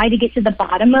to try to get to the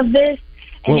bottom of this.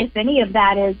 And if any of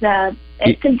that is,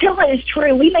 until it is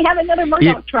true, we may have another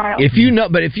Murdoch trial. If you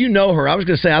know her, I was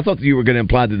going to say, I thought that you were going to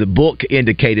imply that the book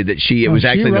indicated that it was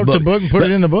actually the book. She wrote the book and put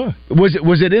it in the book.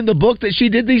 Was it in the book that she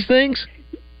did these things?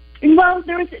 Well,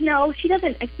 she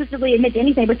doesn't explicitly admit to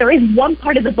anything, but there is one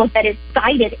part of the book that is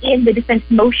cited in the defense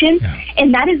motion,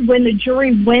 and that is when the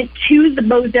jury went to the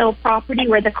Moselle property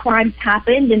where the crimes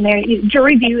happened, and their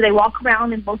jury view, they walk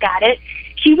around and look at it.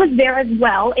 She was there as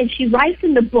well, and she writes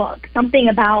in the book something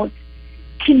about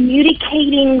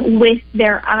communicating with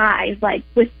their eyes, like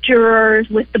with jurors,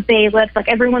 with the bailiffs, like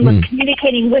everyone was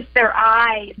communicating with their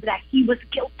eyes that he was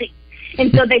guilty.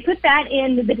 And so they put that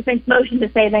in the defense motion to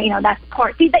say that, that's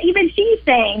part. See, that even she's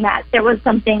saying that there was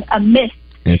something amiss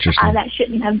that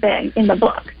shouldn't have been in the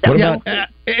book. So what about,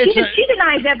 she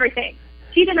denies everything.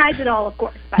 She denies it all, of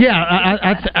course.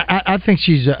 I think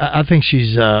she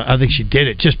did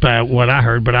it just by what I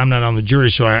heard, but I'm not on the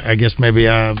jury, so I guess maybe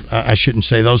I shouldn't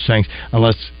say those things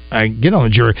unless I get on the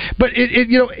jury. But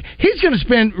he's going to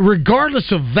spend,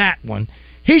 regardless of that one,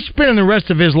 he's spending the rest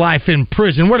of his life in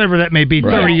prison, whatever that may be,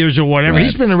 30 years or whatever.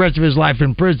 He's spending the rest of his life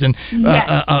in prison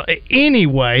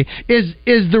anyway. Is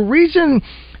the reason?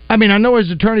 I mean, I know his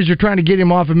attorneys are trying to get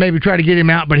him off and maybe try to get him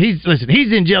out, but he's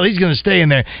in jail. He's going to stay in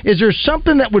there. Is there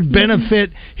something that would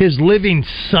benefit his living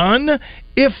son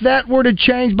if that were to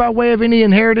change by way of any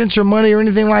inheritance or money or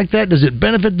anything like that? Does it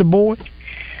benefit the boy?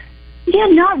 Yeah,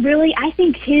 not really. I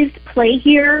think his play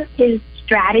here, his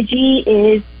strategy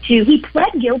is he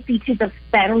pled guilty to the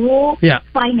federal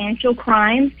financial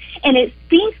crimes, and it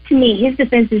seems to me his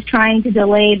defense is trying to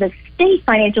delay the state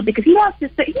financial because he wants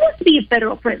to be a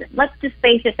federal prison. Let's just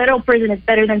face it, federal prison is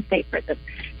better than state prison.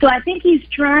 So I think he's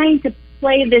trying to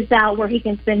play this out where he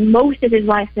can spend most of his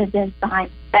life sentence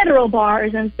behind federal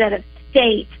bars instead of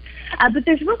state. But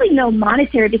there's really no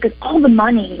monetary because all the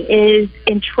money is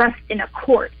in trust in a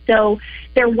court. So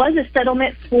there was a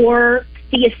settlement for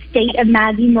the estate of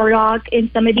Maggie Murdoch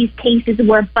in some of these cases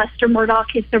where Buster Murdoch,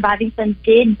 his surviving son,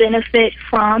 did benefit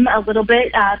from a little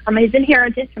bit from his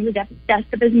inheritance from the death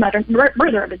of his murder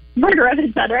of his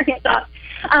mother. I can't talk.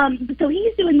 So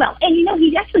he's doing well. And,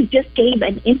 he actually just gave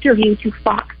an interview to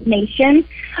Fox Nation,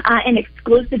 an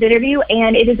exclusive interview,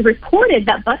 and it is reported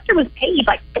that Buster was paid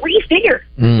like 3 figures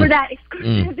for that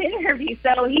exclusive interview.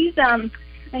 So he's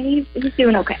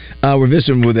doing okay. We're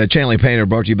visiting with Chanley Painter,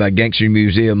 brought to you by Gangster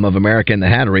Museum of America and the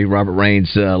Hattery. Robert Raines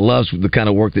loves the kind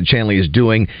of work that Chanley is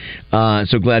doing.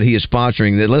 So glad he is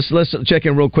sponsoring that. Let's check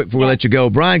in real quick before we let you go.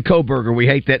 Brian Koberger, we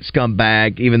hate that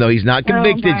scumbag, even though he's not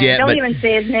convicted yet. Don't even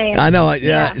say his name. I know.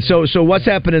 So what's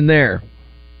happening there?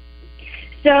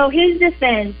 So his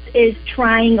defense is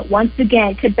trying once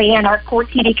again to ban our court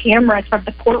TV cameras from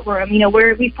the courtroom.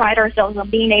 Where we pride ourselves on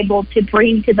being able to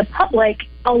bring to the public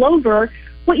all over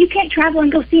what you can't travel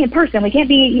and go see in person. We can't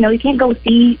you can't go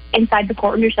see inside the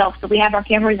courtroom yourself. So we have our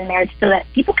cameras in there so that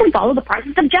people can follow the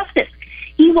process of justice.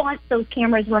 He wants those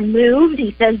cameras removed.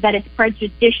 He says that it's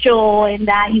prejudicial and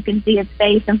that you can see his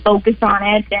face and focus on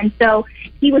it. And so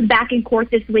he was back in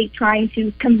court this week trying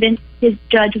to convince his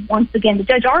judge once again. The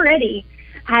judge already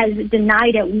has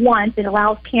denied it once. It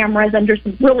allows cameras under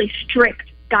some really strict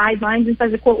guidelines inside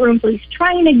the courtroom. So he's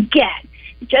trying again.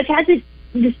 The judge hasn't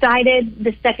decided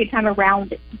the second time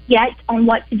around yet on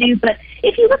what to do. But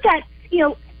if you look at,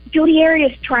 Jodi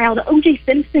Arias trial, the O.J.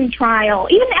 Simpson trial,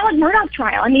 even the Alex Murdoch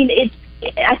trial, I mean,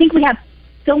 I think we have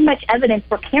so much evidence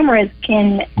where cameras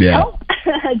can help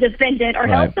a defendant or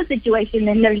help the situation,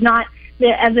 and there's not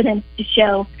the evidence to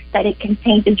show that it can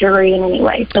taint the jury in any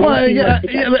way. So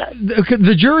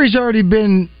the jury's already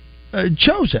been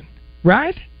chosen,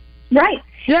 right? Right.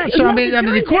 Yeah, so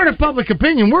the court of public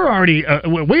opinion, we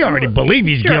already believe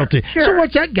he's guilty. Sure. So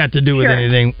what's that got to do with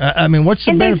anything? What's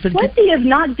the benefit? There's plenty of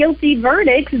not guilty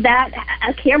verdicts that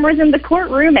cameras in the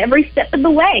courtroom every step of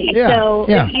the way. Yeah.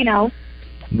 So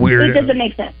weird. It doesn't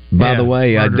make sense. By the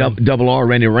way, Double R,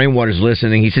 Randy Rainwater's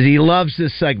listening. He says he loves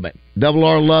this segment. Double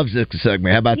R loves this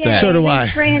segment. How about that? So do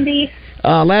I. Randy.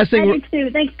 Last thing. I do too.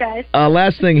 Thanks, guys.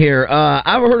 Last thing here.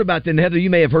 I've heard about this, and Heather, you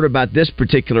may have heard about this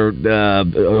particular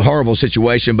horrible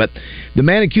situation, but the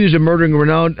man accused of murdering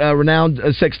renowned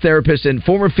sex therapist and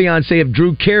former fiancée of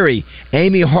Drew Carey,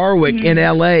 Amy Harwick, in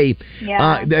L.A.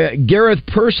 Yeah. Gareth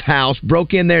Pursehouse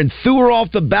broke in there and threw her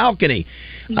off the balcony.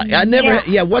 I never.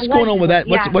 Yeah. What's going on with that?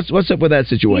 What's up with that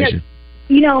situation?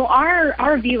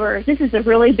 Our viewers, this is a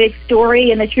really big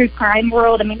story in the true crime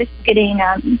world. I mean, this is getting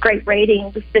great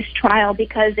ratings, this trial,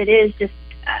 because it is just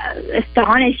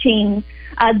astonishing.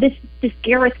 This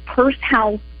Gareth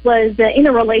Pursehouse was in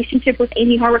a relationship with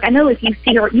Amy Harwick. I know if you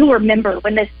see her, you'll remember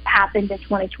when this happened in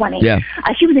 2020. Yeah.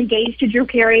 She was engaged to Drew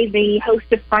Carey, the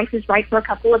host of Price is Right, for a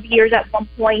couple of years at one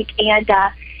point. And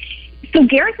so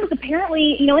Gareth was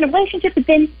apparently, in a relationship, but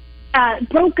then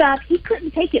broke up. He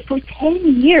couldn't take it for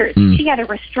 10 years. She had a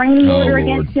restraining order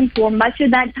against him for much of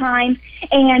that time.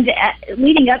 And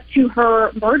leading up to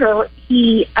her murder,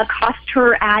 he accosted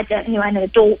her at an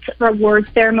adult reward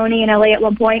ceremony in LA at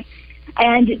one point.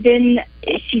 And then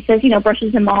she says,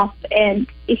 brushes him off, and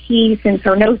he sends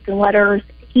her notes and letters.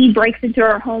 He breaks into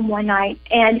her home one night,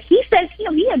 and he says,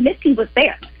 he admits he was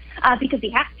there because he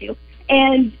has to,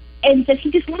 and says he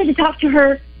just wanted to talk to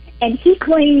her, and he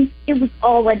claims it was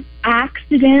all an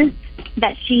accident,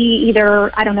 that she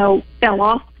either, fell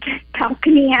off the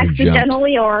balcony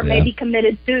accidentally or maybe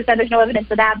committed suicide. There's no evidence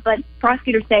of that, but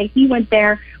prosecutors say he went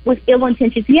there with ill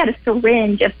intentions. He had a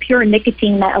syringe of pure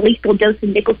nicotine, that a lethal dose of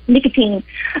nicotine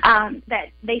that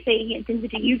they say he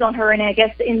intended to use on her, and I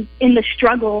guess in the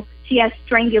struggle she has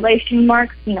strangulation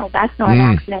marks. That's not an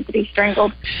accident to be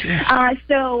strangled. She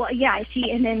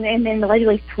and then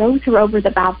allegedly throws her over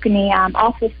the balcony.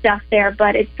 Awful stuff there,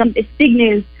 but it's big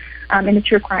news in the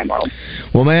true crime world.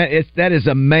 Well, man, that is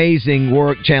amazing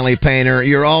work, Chanley Painter.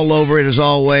 You're all over it as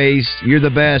always. You're the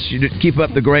best. You keep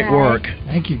up the great work.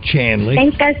 Thank you, Chanley.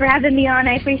 Thanks, guys, for having me on.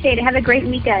 I appreciate it. Have a great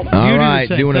weekend. All right.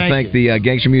 Do want to thank the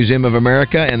Gangster Museum of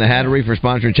America and the Hattery for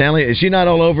sponsoring Chanley. Is she not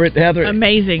all over it, Heather?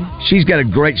 Amazing. She's got a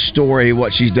great story,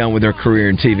 what she's done with her career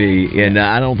in TV, and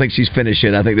I don't think she's finished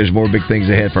yet. I think there's more big things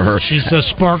ahead for her. She's the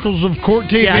sparkles of court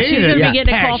TV. Yeah, she's going to be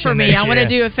getting a call from me. I want to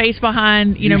do a face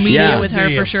behind, media with her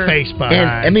for sure.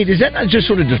 And is that not just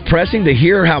sort of depressing to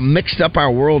hear how mixed up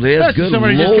our world is? Good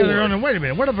somebody Lord. just got their own. Wait a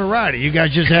minute, what a variety! You guys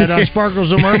just had on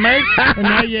Sparkles of Mermaid, and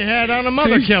now you had on a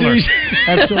mother killer.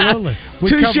 Absolutely,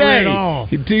 we cover it all.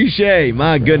 Touche,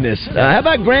 my goodness. How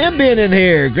about Graham being in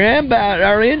here? Graham,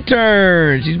 our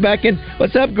intern, she's back in.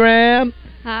 What's up, Graham?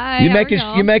 Hi. You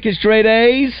making straight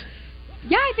A's?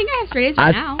 Yeah, I think I have straight A's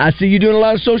right now. I see you doing a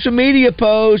lot of social media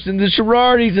posts and the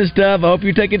sororities and stuff. I hope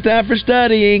you're taking time for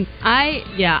studying.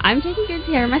 I'm taking good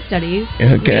care of my studies.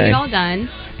 Okay. Getting it all done.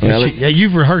 Well,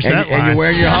 you've rehearsed that line. And you're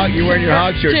wearing your hog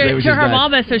shirt today, to her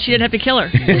mama, so she didn't have to kill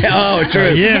her. Oh,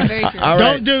 true. Yeah. Very true. All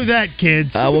right. Don't do that, kids.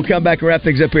 We'll come back and wrap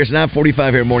things up here. It's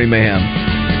 9:45 here at Morning Mayhem.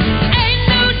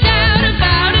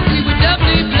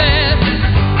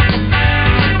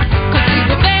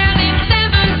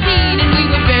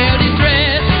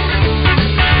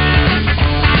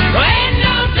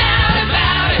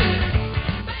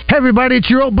 Hey everybody, it's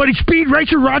your old buddy Speed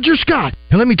Racer Roger Scott.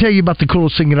 And let me tell you about the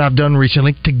coolest thing that I've done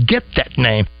recently to get that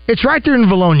name. It's right there in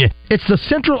Valonia. It's the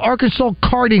Central Arkansas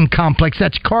Karting Complex.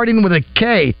 That's karting with a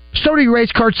K. Sody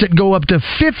race karts that go up to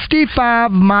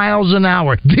 55 miles an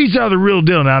hour. These are the real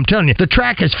deal now, I'm telling you. The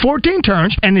track has 14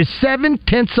 turns and is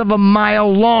 0.7 of a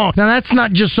mile long. Now, that's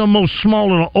not just some most small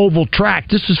little oval track.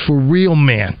 This is for real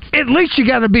men. At least you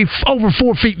got to be over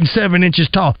 4 feet and 7 inches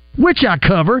tall, which I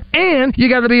cover, and you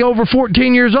got to be over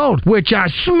 14 years old, which I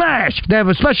smash. They have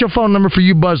a special phone number for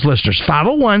you Buzz listeners,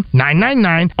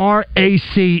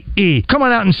 501-999-RACE. Come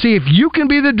on out and see if you can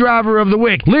be the driver of the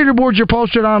week. Leaderboards are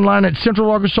posted online at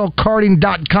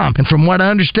CentralArkansasKarting.com. And from what I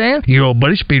understand, your old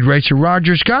buddy Speed Racer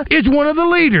Roger Scott is one of the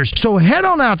leaders. So head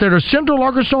on out there to Central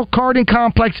Arkansas Karting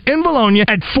Complex in Valonia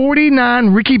at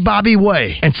 49 Ricky Bobby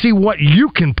Way and see what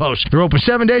you can post. They're open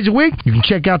 7 days a week. You can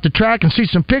check out the track and see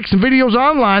some pics and videos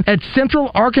online at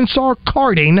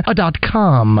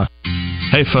CentralArkansasKarting.com.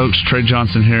 Hey folks, Trey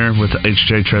Johnson here with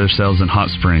HJ Trailer Sales in Hot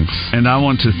Springs. And I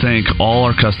want to thank all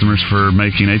our customers for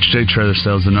making HJ Trailer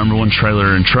Sales the #1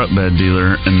 trailer and truck bed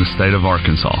dealer in the state of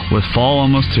Arkansas. With fall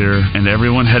almost here and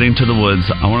everyone heading to the woods,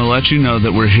 I want to let you know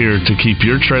that we're here to keep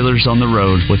your trailers on the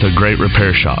road with a great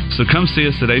repair shop. So come see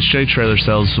us at HJ Trailer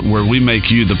Sales, where we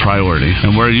make you the priority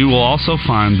and where you will also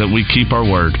find that we keep our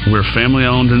word. We're family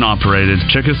owned and operated.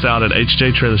 Check us out at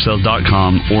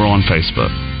hjtrailersales.com or on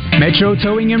Facebook. Metro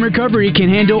Towing and Recovery can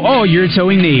handle all your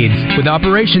towing needs. With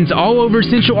operations all over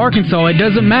Central Arkansas, it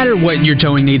doesn't matter what your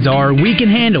towing needs are, we can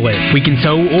handle it. We can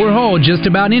tow or haul just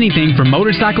about anything from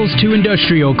motorcycles to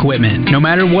industrial equipment. No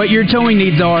matter what your towing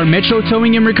needs are, Metro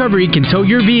Towing and Recovery can tow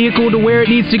your vehicle to where it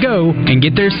needs to go and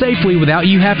get there safely without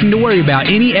you having to worry about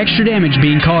any extra damage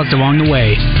being caused along the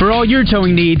way. For all your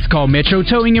towing needs, call Metro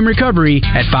Towing and Recovery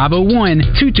at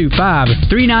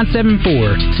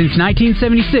 501-225-3974. Since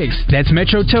 1976, that's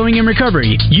Metro Towing and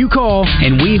Recovery. You call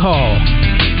and we haul.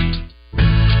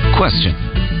 Question: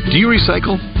 do you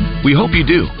recycle? We hope you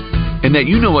do, and that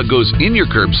you know what goes in your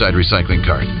curbside recycling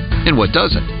cart and what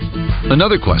doesn't.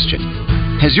 Another question: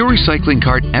 has your recycling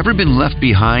cart ever been left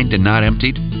behind and not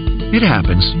emptied? It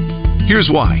happens. Here's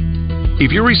why.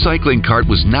 If your recycling cart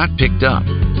was not picked up,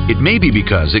 it may be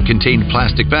because it contained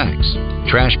plastic bags,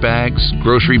 trash bags,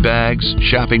 grocery bags,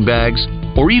 shopping bags,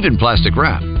 or even plastic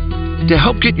wrap. To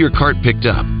help get your cart picked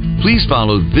up, please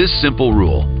follow this simple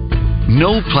rule.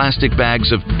 No plastic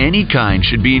bags of any kind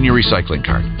should be in your recycling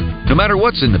cart, no matter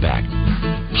what's in the bag.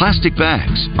 Plastic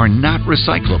bags are not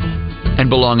recyclable and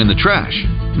belong in the trash,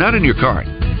 not in your cart.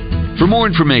 For more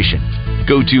information,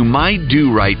 go to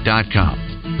mydoright.com.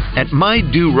 At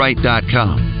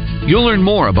mydoright.com, you'll learn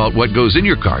more about what goes in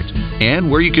your cart and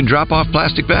where you can drop off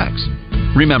plastic bags.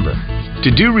 Remember,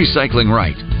 to do recycling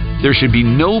right, there should be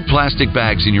no plastic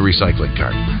bags in your recycling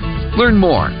cart. Learn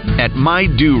more at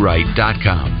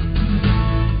mydoright.com.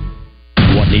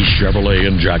 Gwatney Chevrolet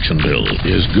in Jacksonville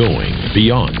is going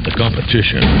beyond the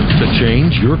competition to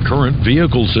change your current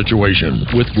vehicle situation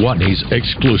with Gwatney's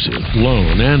exclusive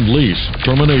loan and lease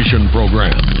termination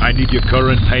program. I need your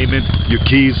current payment, your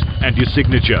keys, and your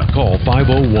signature. Call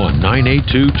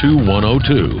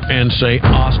 501-982-2102 and say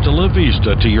hasta la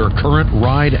vista to your current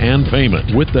ride and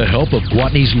payment with the help of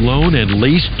Gwatney's loan and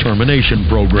lease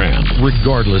termination program,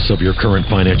 regardless of your current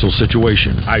financial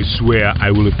situation. I swear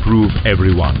I will approve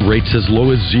everyone. Rates as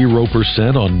low as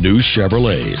 0% on new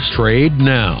Chevrolets. Trade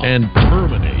now and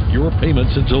terminate your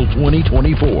payments until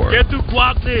 2024. Get to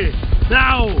Gwatney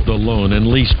now! The loan and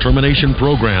lease termination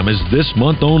program is this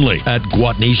month only at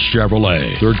Gwatney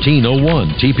Chevrolet, 1301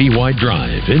 TPY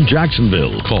Drive in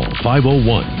Jacksonville. Call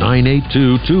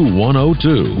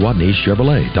 501-982-2102.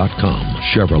 GwatneyChevrolet.com.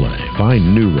 Chevrolet.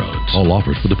 Find new roads. All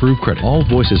offers with approved credit. All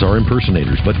voices are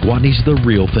impersonators, but Gwatney's the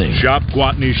real thing. Shop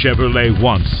Gwatney Chevrolet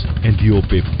once, and you'll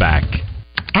be back.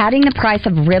 Adding the price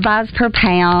of ribeyes per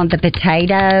pound, the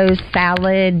potatoes,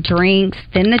 salad, drinks,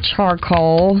 then the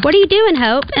charcoal. What are you doing,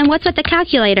 Hope? And what's with the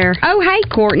calculator? Oh, hey,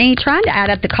 Courtney. Trying to add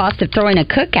up the cost of throwing a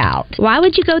cookout. Why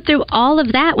would you go through all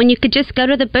of that when you could just go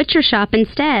to the butcher shop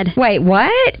instead? Wait,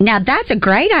 what? Now, that's a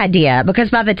great idea, because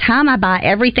by the time I buy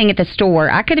everything at the store,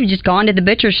 I could have just gone to the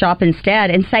butcher shop instead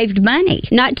and saved money.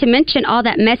 Not to mention all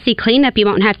that messy cleanup you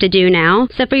won't have to do now.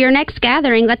 So for your next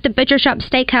gathering, let the Butcher Shop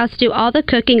Steakhouse do all the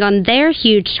cooking on their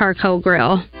huge charcoal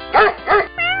grill.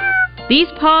 These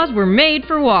paws were made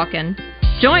for walking.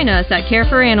 Join us at Care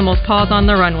for Animals Paws on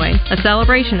the Runway, a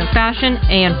celebration of fashion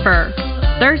and fur.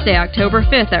 Thursday, October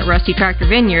 5th at Rusty Tractor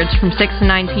Vineyards from 6 to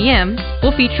 9 p.m.,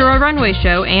 we'll feature a runway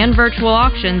show and virtual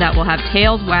auction that will have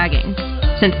tails wagging.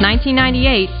 Since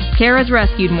 1998, Care has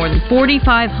rescued more than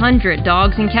 4,500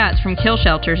 dogs and cats from kill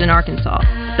shelters in Arkansas.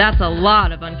 That's a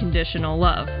lot of unconditional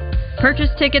love. Purchase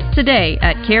tickets today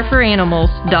at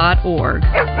careforanimals.org.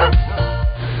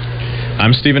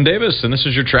 I'm Stephen Davis, and this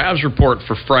is your Travs report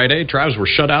for Friday. Travs were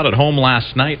shut out at home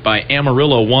last night by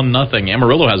Amarillo 1-0.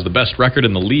 Amarillo has the best record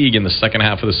in the league in the second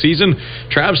half of the season.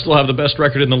 Travs still have the best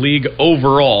record in the league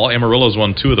overall. Amarillo's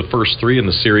won 2 of the first 3 in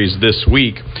the series this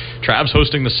week. Travs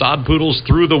hosting the Sod Poodles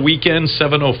through the weekend,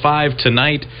 7:05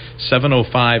 tonight,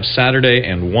 7:05 Saturday,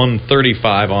 and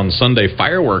 1:35 on Sunday.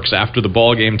 Fireworks after the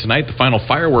ball game tonight, the final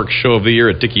fireworks show of the year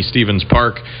at Dickey Stevens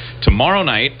Park. Tomorrow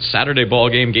night, Saturday ball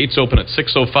game, gates open at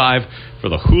 6:05 for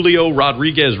the Julio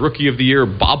Rodriguez Rookie of the Year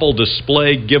Bobble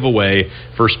Display Giveaway.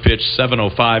 First pitch,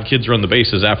 7:05. Kids run the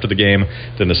bases after the game.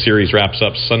 Then the series wraps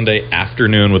up Sunday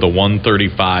afternoon with a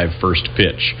 1:35 first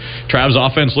pitch. Travs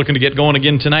offense looking to get going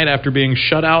again tonight after being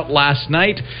shut out last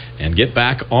night and get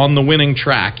back on the winning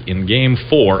track in Game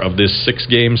 4 of this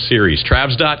 6-game series.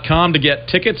 Travs.com to get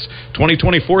tickets.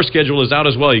 2024 schedule is out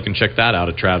as well. You can check that out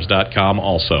at Travs.com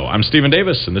also. I'm Stephen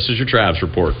Davis, and this is your Travs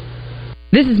Report.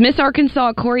 This is Miss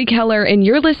Arkansas, Corey Keller, and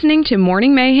you're listening to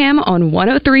Morning Mayhem on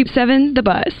 103.7 The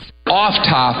Buzz. Off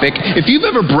topic, if you've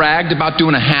ever bragged about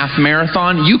doing a half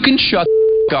marathon, you can shut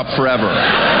up forever.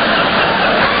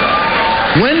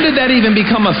 When did that even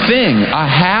become a thing? A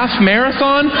half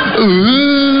marathon?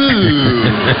 Ooh.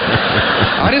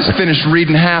 I just finished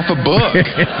reading half a book.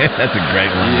 That's a great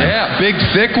one. Yeah, big,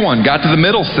 thick one. Got to the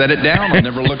middle, set it down. I'll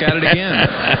never look at it again.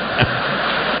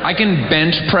 I can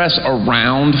bench press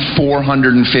around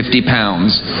 450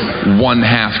 pounds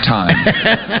 1/2 time.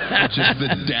 Just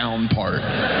the down part.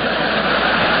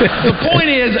 The point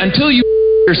is, until you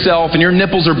yourself and your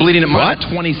nipples are bleeding at mile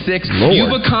 26, Lord.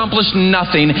 you've accomplished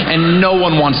nothing and no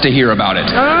one wants to hear about it.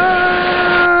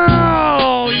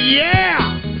 Oh,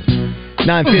 yeah!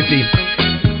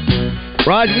 9:50.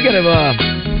 Raj, we got to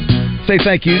say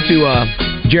thank you to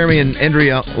Jeremy and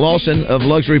Andrea Lawson of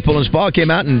Luxury Pool and Spa.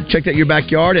 Came out and checked out your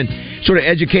backyard and sort of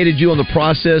educated you on the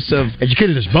process of...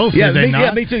 Educated us both, yeah, did they me, not?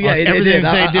 Yeah, me too. Yeah, everything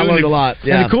they do. I learned a lot.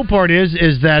 Yeah. And the cool part is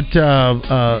that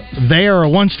they are a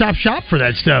one-stop shop for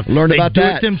that stuff. Learned about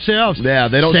that. They do it themselves. Yeah,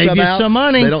 they don't save sub you out. some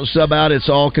money. They don't sub out. It's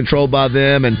all controlled by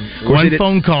them. And one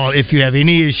phone call if you have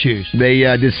any issues. They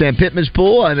did Sam Pittman's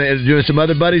pool and they're doing some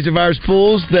other buddies of ours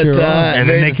pools. That, sure and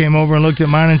then they came over and looked at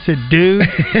mine and said, dude...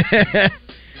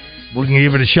 we can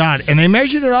give it a shot, and they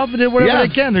measured it off and did whatever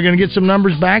they can. They're going to get some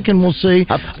numbers back, and we'll see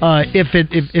if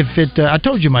it. I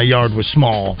told you my yard was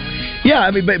small. Yeah,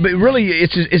 I mean, but really,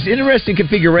 it's interesting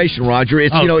configuration, Roger.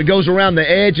 It's it goes around the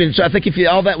edge, and so I think if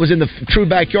all that was in the true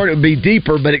backyard, it would be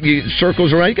deeper. But it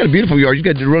circles around. You got a beautiful yard. You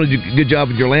got a really good job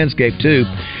with your landscape too.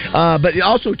 But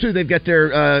also too, they've got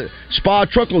their spa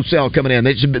truckload sale coming in.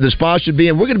 The spa should be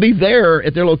in. We're going to be there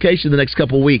at their location the next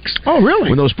couple of weeks. Oh, really?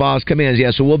 When those spas come in,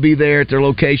 yeah. So we'll be there at their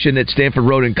location at Stanford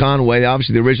Road in Conway.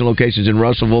 Obviously, the original location's in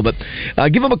Russellville, but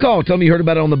give them a call. Tell them you heard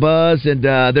about it on the Buzz, and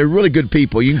they're really good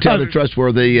people. You can tell they're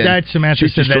trustworthy. That's Samantha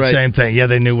said that same thing. Yeah,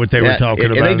 they knew what they were talking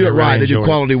about. And they do it right. They do enjoyed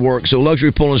quality work. So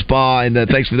Luxury Pool and Spa, and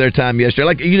thanks for their time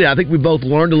yesterday. I think we both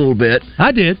learned a little bit.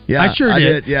 I did. Yeah, I sure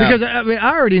did. Yeah. Because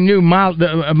I already knew my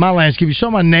landscape. You saw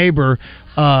my neighbor.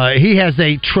 He has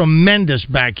a tremendous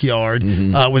backyard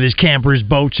with his campers,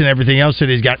 boats, and everything else that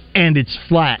he's got, and it's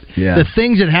flat. Yeah. The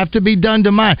things that have to be done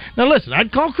to mine. Now, listen,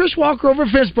 I'd call Chris Walker over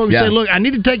at Fishbrook and say, look, I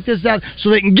need to take this out so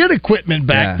they can get equipment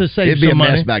back to save some money. It'd be a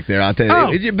mess back there, I'll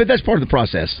tell you. But that's part of the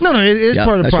process. No, it is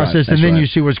part of the process, and then you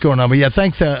see what's going on. But, yeah,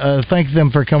 thank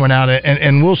them for coming out,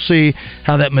 and we'll see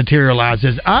how that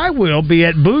materializes. I will be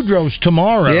at Boudreaux's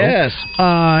tomorrow. Yes.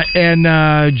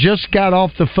 And just got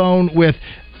off the phone with...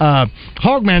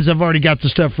 Hogman's, I've already got the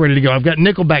stuff ready to go. I've got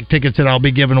Nickelback tickets that I'll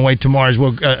be giving away tomorrow as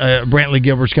well. Brantley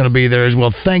Gilbert's going to be there as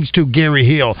well. Thanks to Gary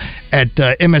Hill at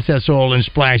MSS Oil and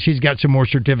Splash. He's got some more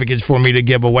certificates for me to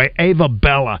give away. Ava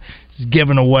Bella is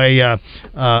giving away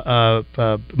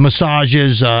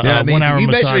massages, 1 hour you massages.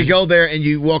 basically go there and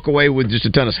you walk away with just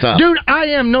a ton of stuff. Dude, I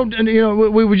am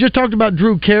we just talked about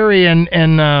Drew Carey and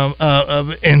the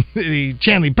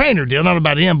Chanley Painter deal, not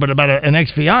about him, but about an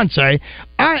ex-fiance.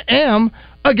 I am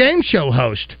a game show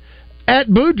host at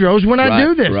Boudreaux's when I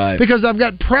do this because I've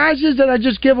got prizes that I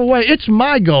just give away. It's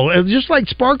my goal. Just like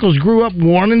Sparkles grew up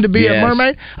wanting to be a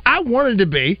mermaid, I wanted to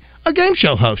be a game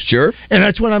show host. Sure. And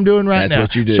that's what I'm doing now. That's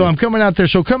what you do. So I'm coming out there.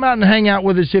 So come out and hang out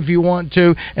with us if you want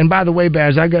to. And by the way,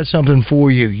 Baz, I got something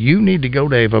for you. You need to go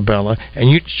to Ava Bella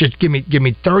and you just give me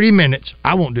 30 minutes.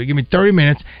 I won't do it. Give me 30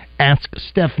 minutes. Ask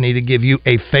Stephanie to give you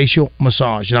a facial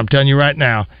massage. And I'm telling you right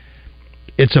now,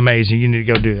 it's amazing. You need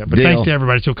to go do that. But thanks to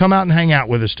everybody. So come out and hang out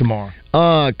with us tomorrow.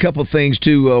 A couple things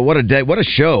too. What a day! What a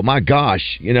show! My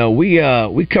gosh,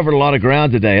 we covered a lot of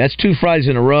ground today. That's 2 Fridays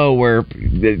in a row where.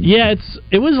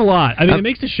 It was a lot. I mean, it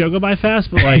makes the show go by fast,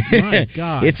 but my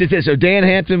God, it's so Dan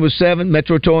Hampton was 7.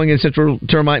 Metro Towing and Central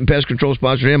Termite and Pest Control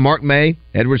sponsored him. Mark May,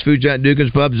 Edwards Food Giant,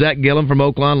 Dugan's Pub, Zach Gillum from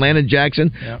Oaklawn, Landon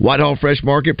Jackson, Whitehall Fresh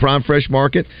Market, Prime Fresh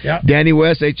Market, Danny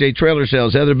West, HA Trailer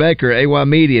Sales, Heather Baker, AY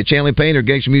Media, Chanley Painter,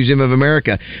 Gangster Museum of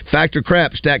America, Factor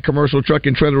Crap, Stack Commercial Truck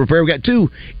and Trailer Repair. We got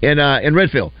 2 in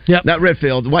Redfield. Not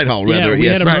Redfield, Whitehall, rather. We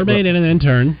had a mermaid and an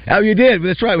intern. Oh, you did?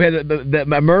 That's right. We had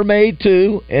a mermaid,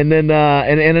 too, and then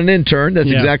and an intern.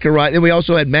 That's exactly right. Then we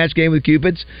also had Match Game with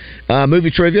Cupids, movie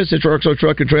trivia, Central Arkansas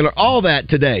Truck and Trailer, all that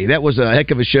today. That was a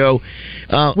heck of a show.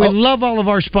 We love all of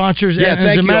our sponsors. Yeah,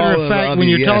 as a matter of fact, when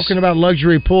you're talking about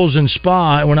luxury pools and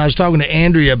spa, when I was talking to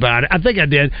Andrea about it, I think I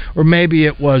did, or maybe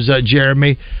it was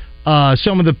Jeremy,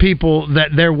 some of the people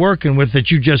that they're working with that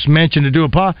you just mentioned to do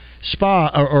a spa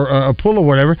or a pool or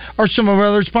whatever are some of our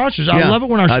other sponsors. I love it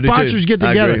when our sponsors get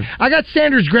together. I got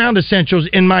Sanders Ground Essentials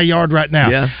in my yard right now.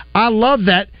 Yeah. I love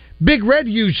that. Big Red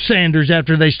used Sanders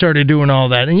after they started doing all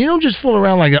that. And you don't just fool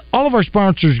around like that. All of our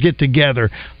sponsors get together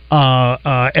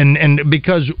and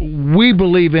because we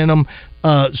believe in them,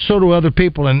 so do other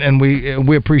people, and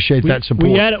we appreciate that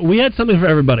support. We had something for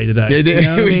everybody today. We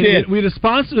did. We had a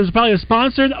sponsor. There's probably a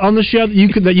sponsor on the show that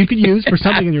you could use for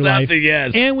something in your life.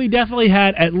 Yes. And we definitely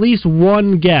had at least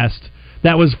one guest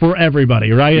that was for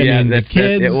everybody, right? I mean, the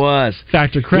kids. It was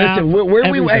Factor Crowd. Listen,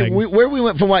 where we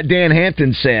went from what Dan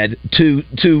Hampton said to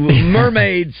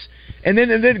mermaids. And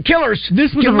then killers.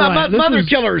 This was mother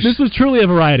killers. This was truly a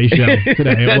variety show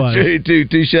today. It was. That's true,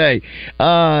 touche.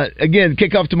 Again,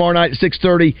 kickoff tomorrow night at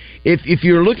 6:30. If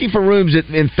you're looking for rooms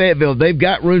in Fayetteville, they've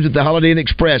got rooms at the Holiday Inn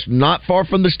Express, not far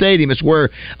from the stadium. It's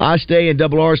where I stay and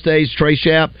Double R stays. Trey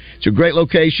Schapp. It's a great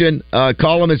location.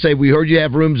 Call them and say we heard you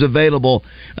have rooms available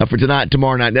for tonight and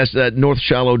tomorrow night. That's North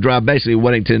Shallow Drive, basically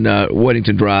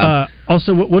Weddington Drive.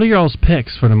 Also, what are your all's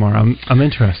picks for tomorrow? I'm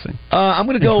interested. I'm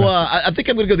going to go. I think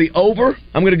I'm going to go the over.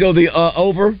 I'm going to go the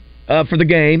over for the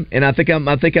game, and I think I'm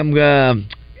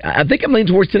leaning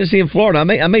towards Tennessee and Florida.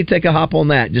 I may take a hop on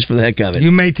that just for the heck of it.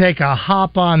 You may take a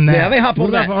hop on that. Yeah, I may hop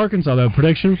on that. What about for Arkansas though?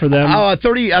 Prediction for them?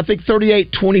 30. I think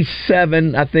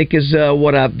 38-27. I think is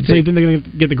what I think. So you think they're going to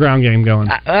get the ground game going?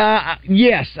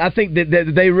 Yes, I think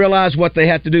that they realize what they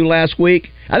have to do last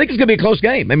week. I think it's going to be a close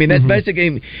game. I mean, that's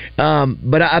basically.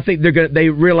 But I think they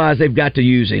realize they've got to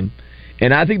use him,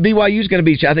 and I think BYU's going to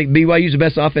beat you. I think BYU's the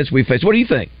best offense we face. What do you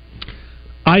think?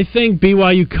 I think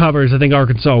BYU covers. I think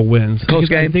Arkansas wins. Close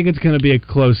game? I think it's going to be a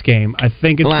close game. I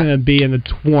think it's going to be in the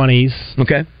 20s.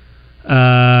 Okay.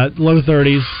 Low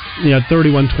 30s,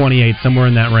 31-28, somewhere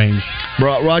in that range.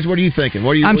 Roger, what are you thinking?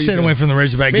 I'm staying away from the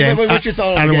Razorback game. What's your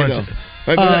thought on the game, though?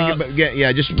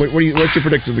 What's your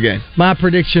prediction of the game? My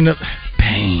prediction of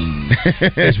pain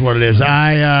is what it is.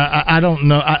 I don't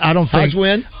know. I don't think Hogs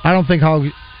win. I don't think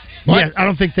Hogs. Yeah, I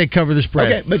don't think they cover the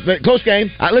spread. Okay, but close game.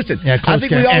 Listen, close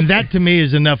game. And that to me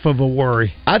is enough of a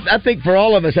worry. I think for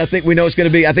all of us, I think we know it's going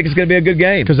to be. I think it's going to be a good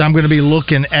game because I'm going to be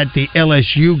looking at the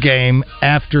LSU game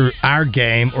after our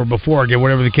game or before our game,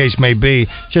 whatever the case may be,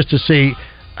 just to see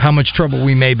how much trouble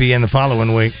we may be in the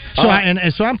following week. So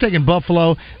so I'm taking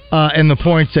Buffalo and the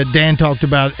points that Dan talked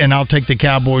about, and I'll take the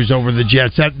Cowboys over the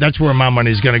Jets. That's where my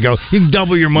money's going to go. You can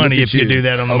double your money if you do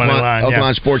that on the money line.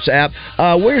 Oakland Sports app.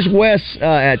 Where's Wes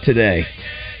at today?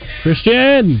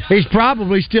 Christian. He's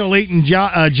probably still eating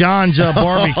John's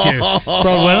barbecue.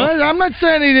 Well, I'm not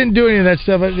saying he didn't do any of that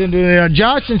stuff. I didn't do any.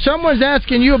 Josh, and someone's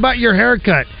asking you about your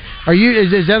haircut.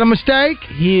 Is that a mistake?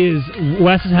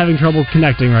 Wes is having trouble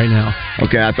connecting right now.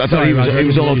 Okay, I thought he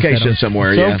was on location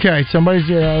somewhere. It's okay. Somebody's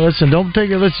listen. Don't take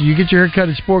it. Listen, you get your haircut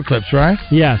at Sport Clips, right?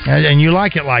 Yes. And you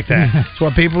like it like that. That's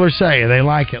what people are saying. They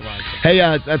like it like that.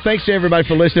 Hey, thanks to everybody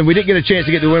for listening. We didn't get a chance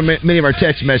to get to many of our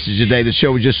text messages today. The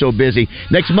show was just so busy.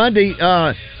 Next Monday,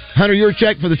 Hunter, your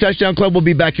check for the Touchdown Club will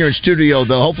be back here in studio,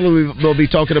 though. Hopefully we'll be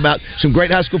talking about some great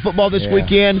high school football this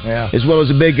weekend, as well as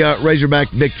a big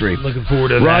Razorback victory. Looking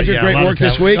forward to that. Roger, great work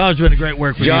this week. Oh, it's been a great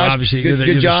work for Josh, you, obviously.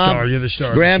 Good job. You're the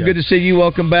star. Graham, good to see you.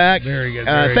 Welcome back. Very good.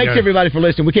 Thanks, everybody, for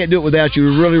listening. We can't do it without you.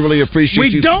 We really, really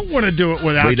appreciate you. We don't want to do it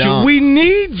without you. We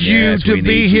need you to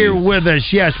be here with us.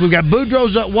 Yes, we've got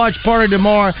Boudreaux's watch party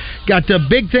tomorrow. Got the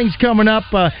big things coming up.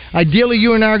 Ideally,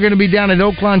 you and I are going to be down at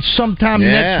Oakland sometime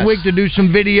next week to do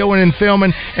some video and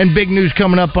filming. And big news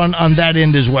coming up on that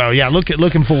end as well. Yeah,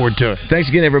 looking forward to it. Thanks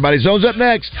again, everybody. Zone's up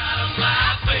next.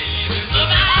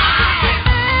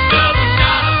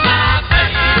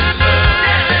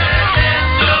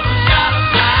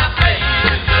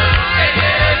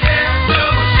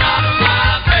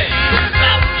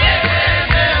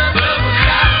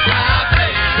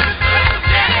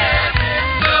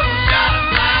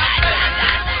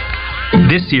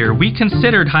 This year, we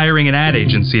considered hiring an ad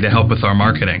agency to help with our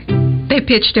marketing. They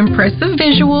pitched impressive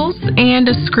visuals and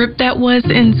a script that was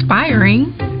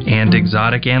inspiring. And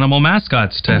exotic animal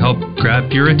mascots to help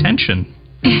grab your attention.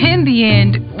 In the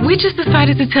end, we just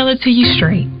decided to tell it to you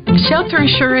straight. Shelter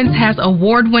Insurance has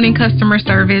award-winning customer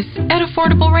service at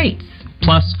affordable rates.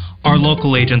 Plus, our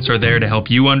local agents are there to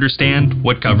help you understand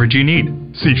what coverage you need.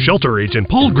 See Shelter Agent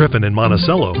Paul Griffin in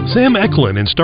Monticello, Sam Eklund in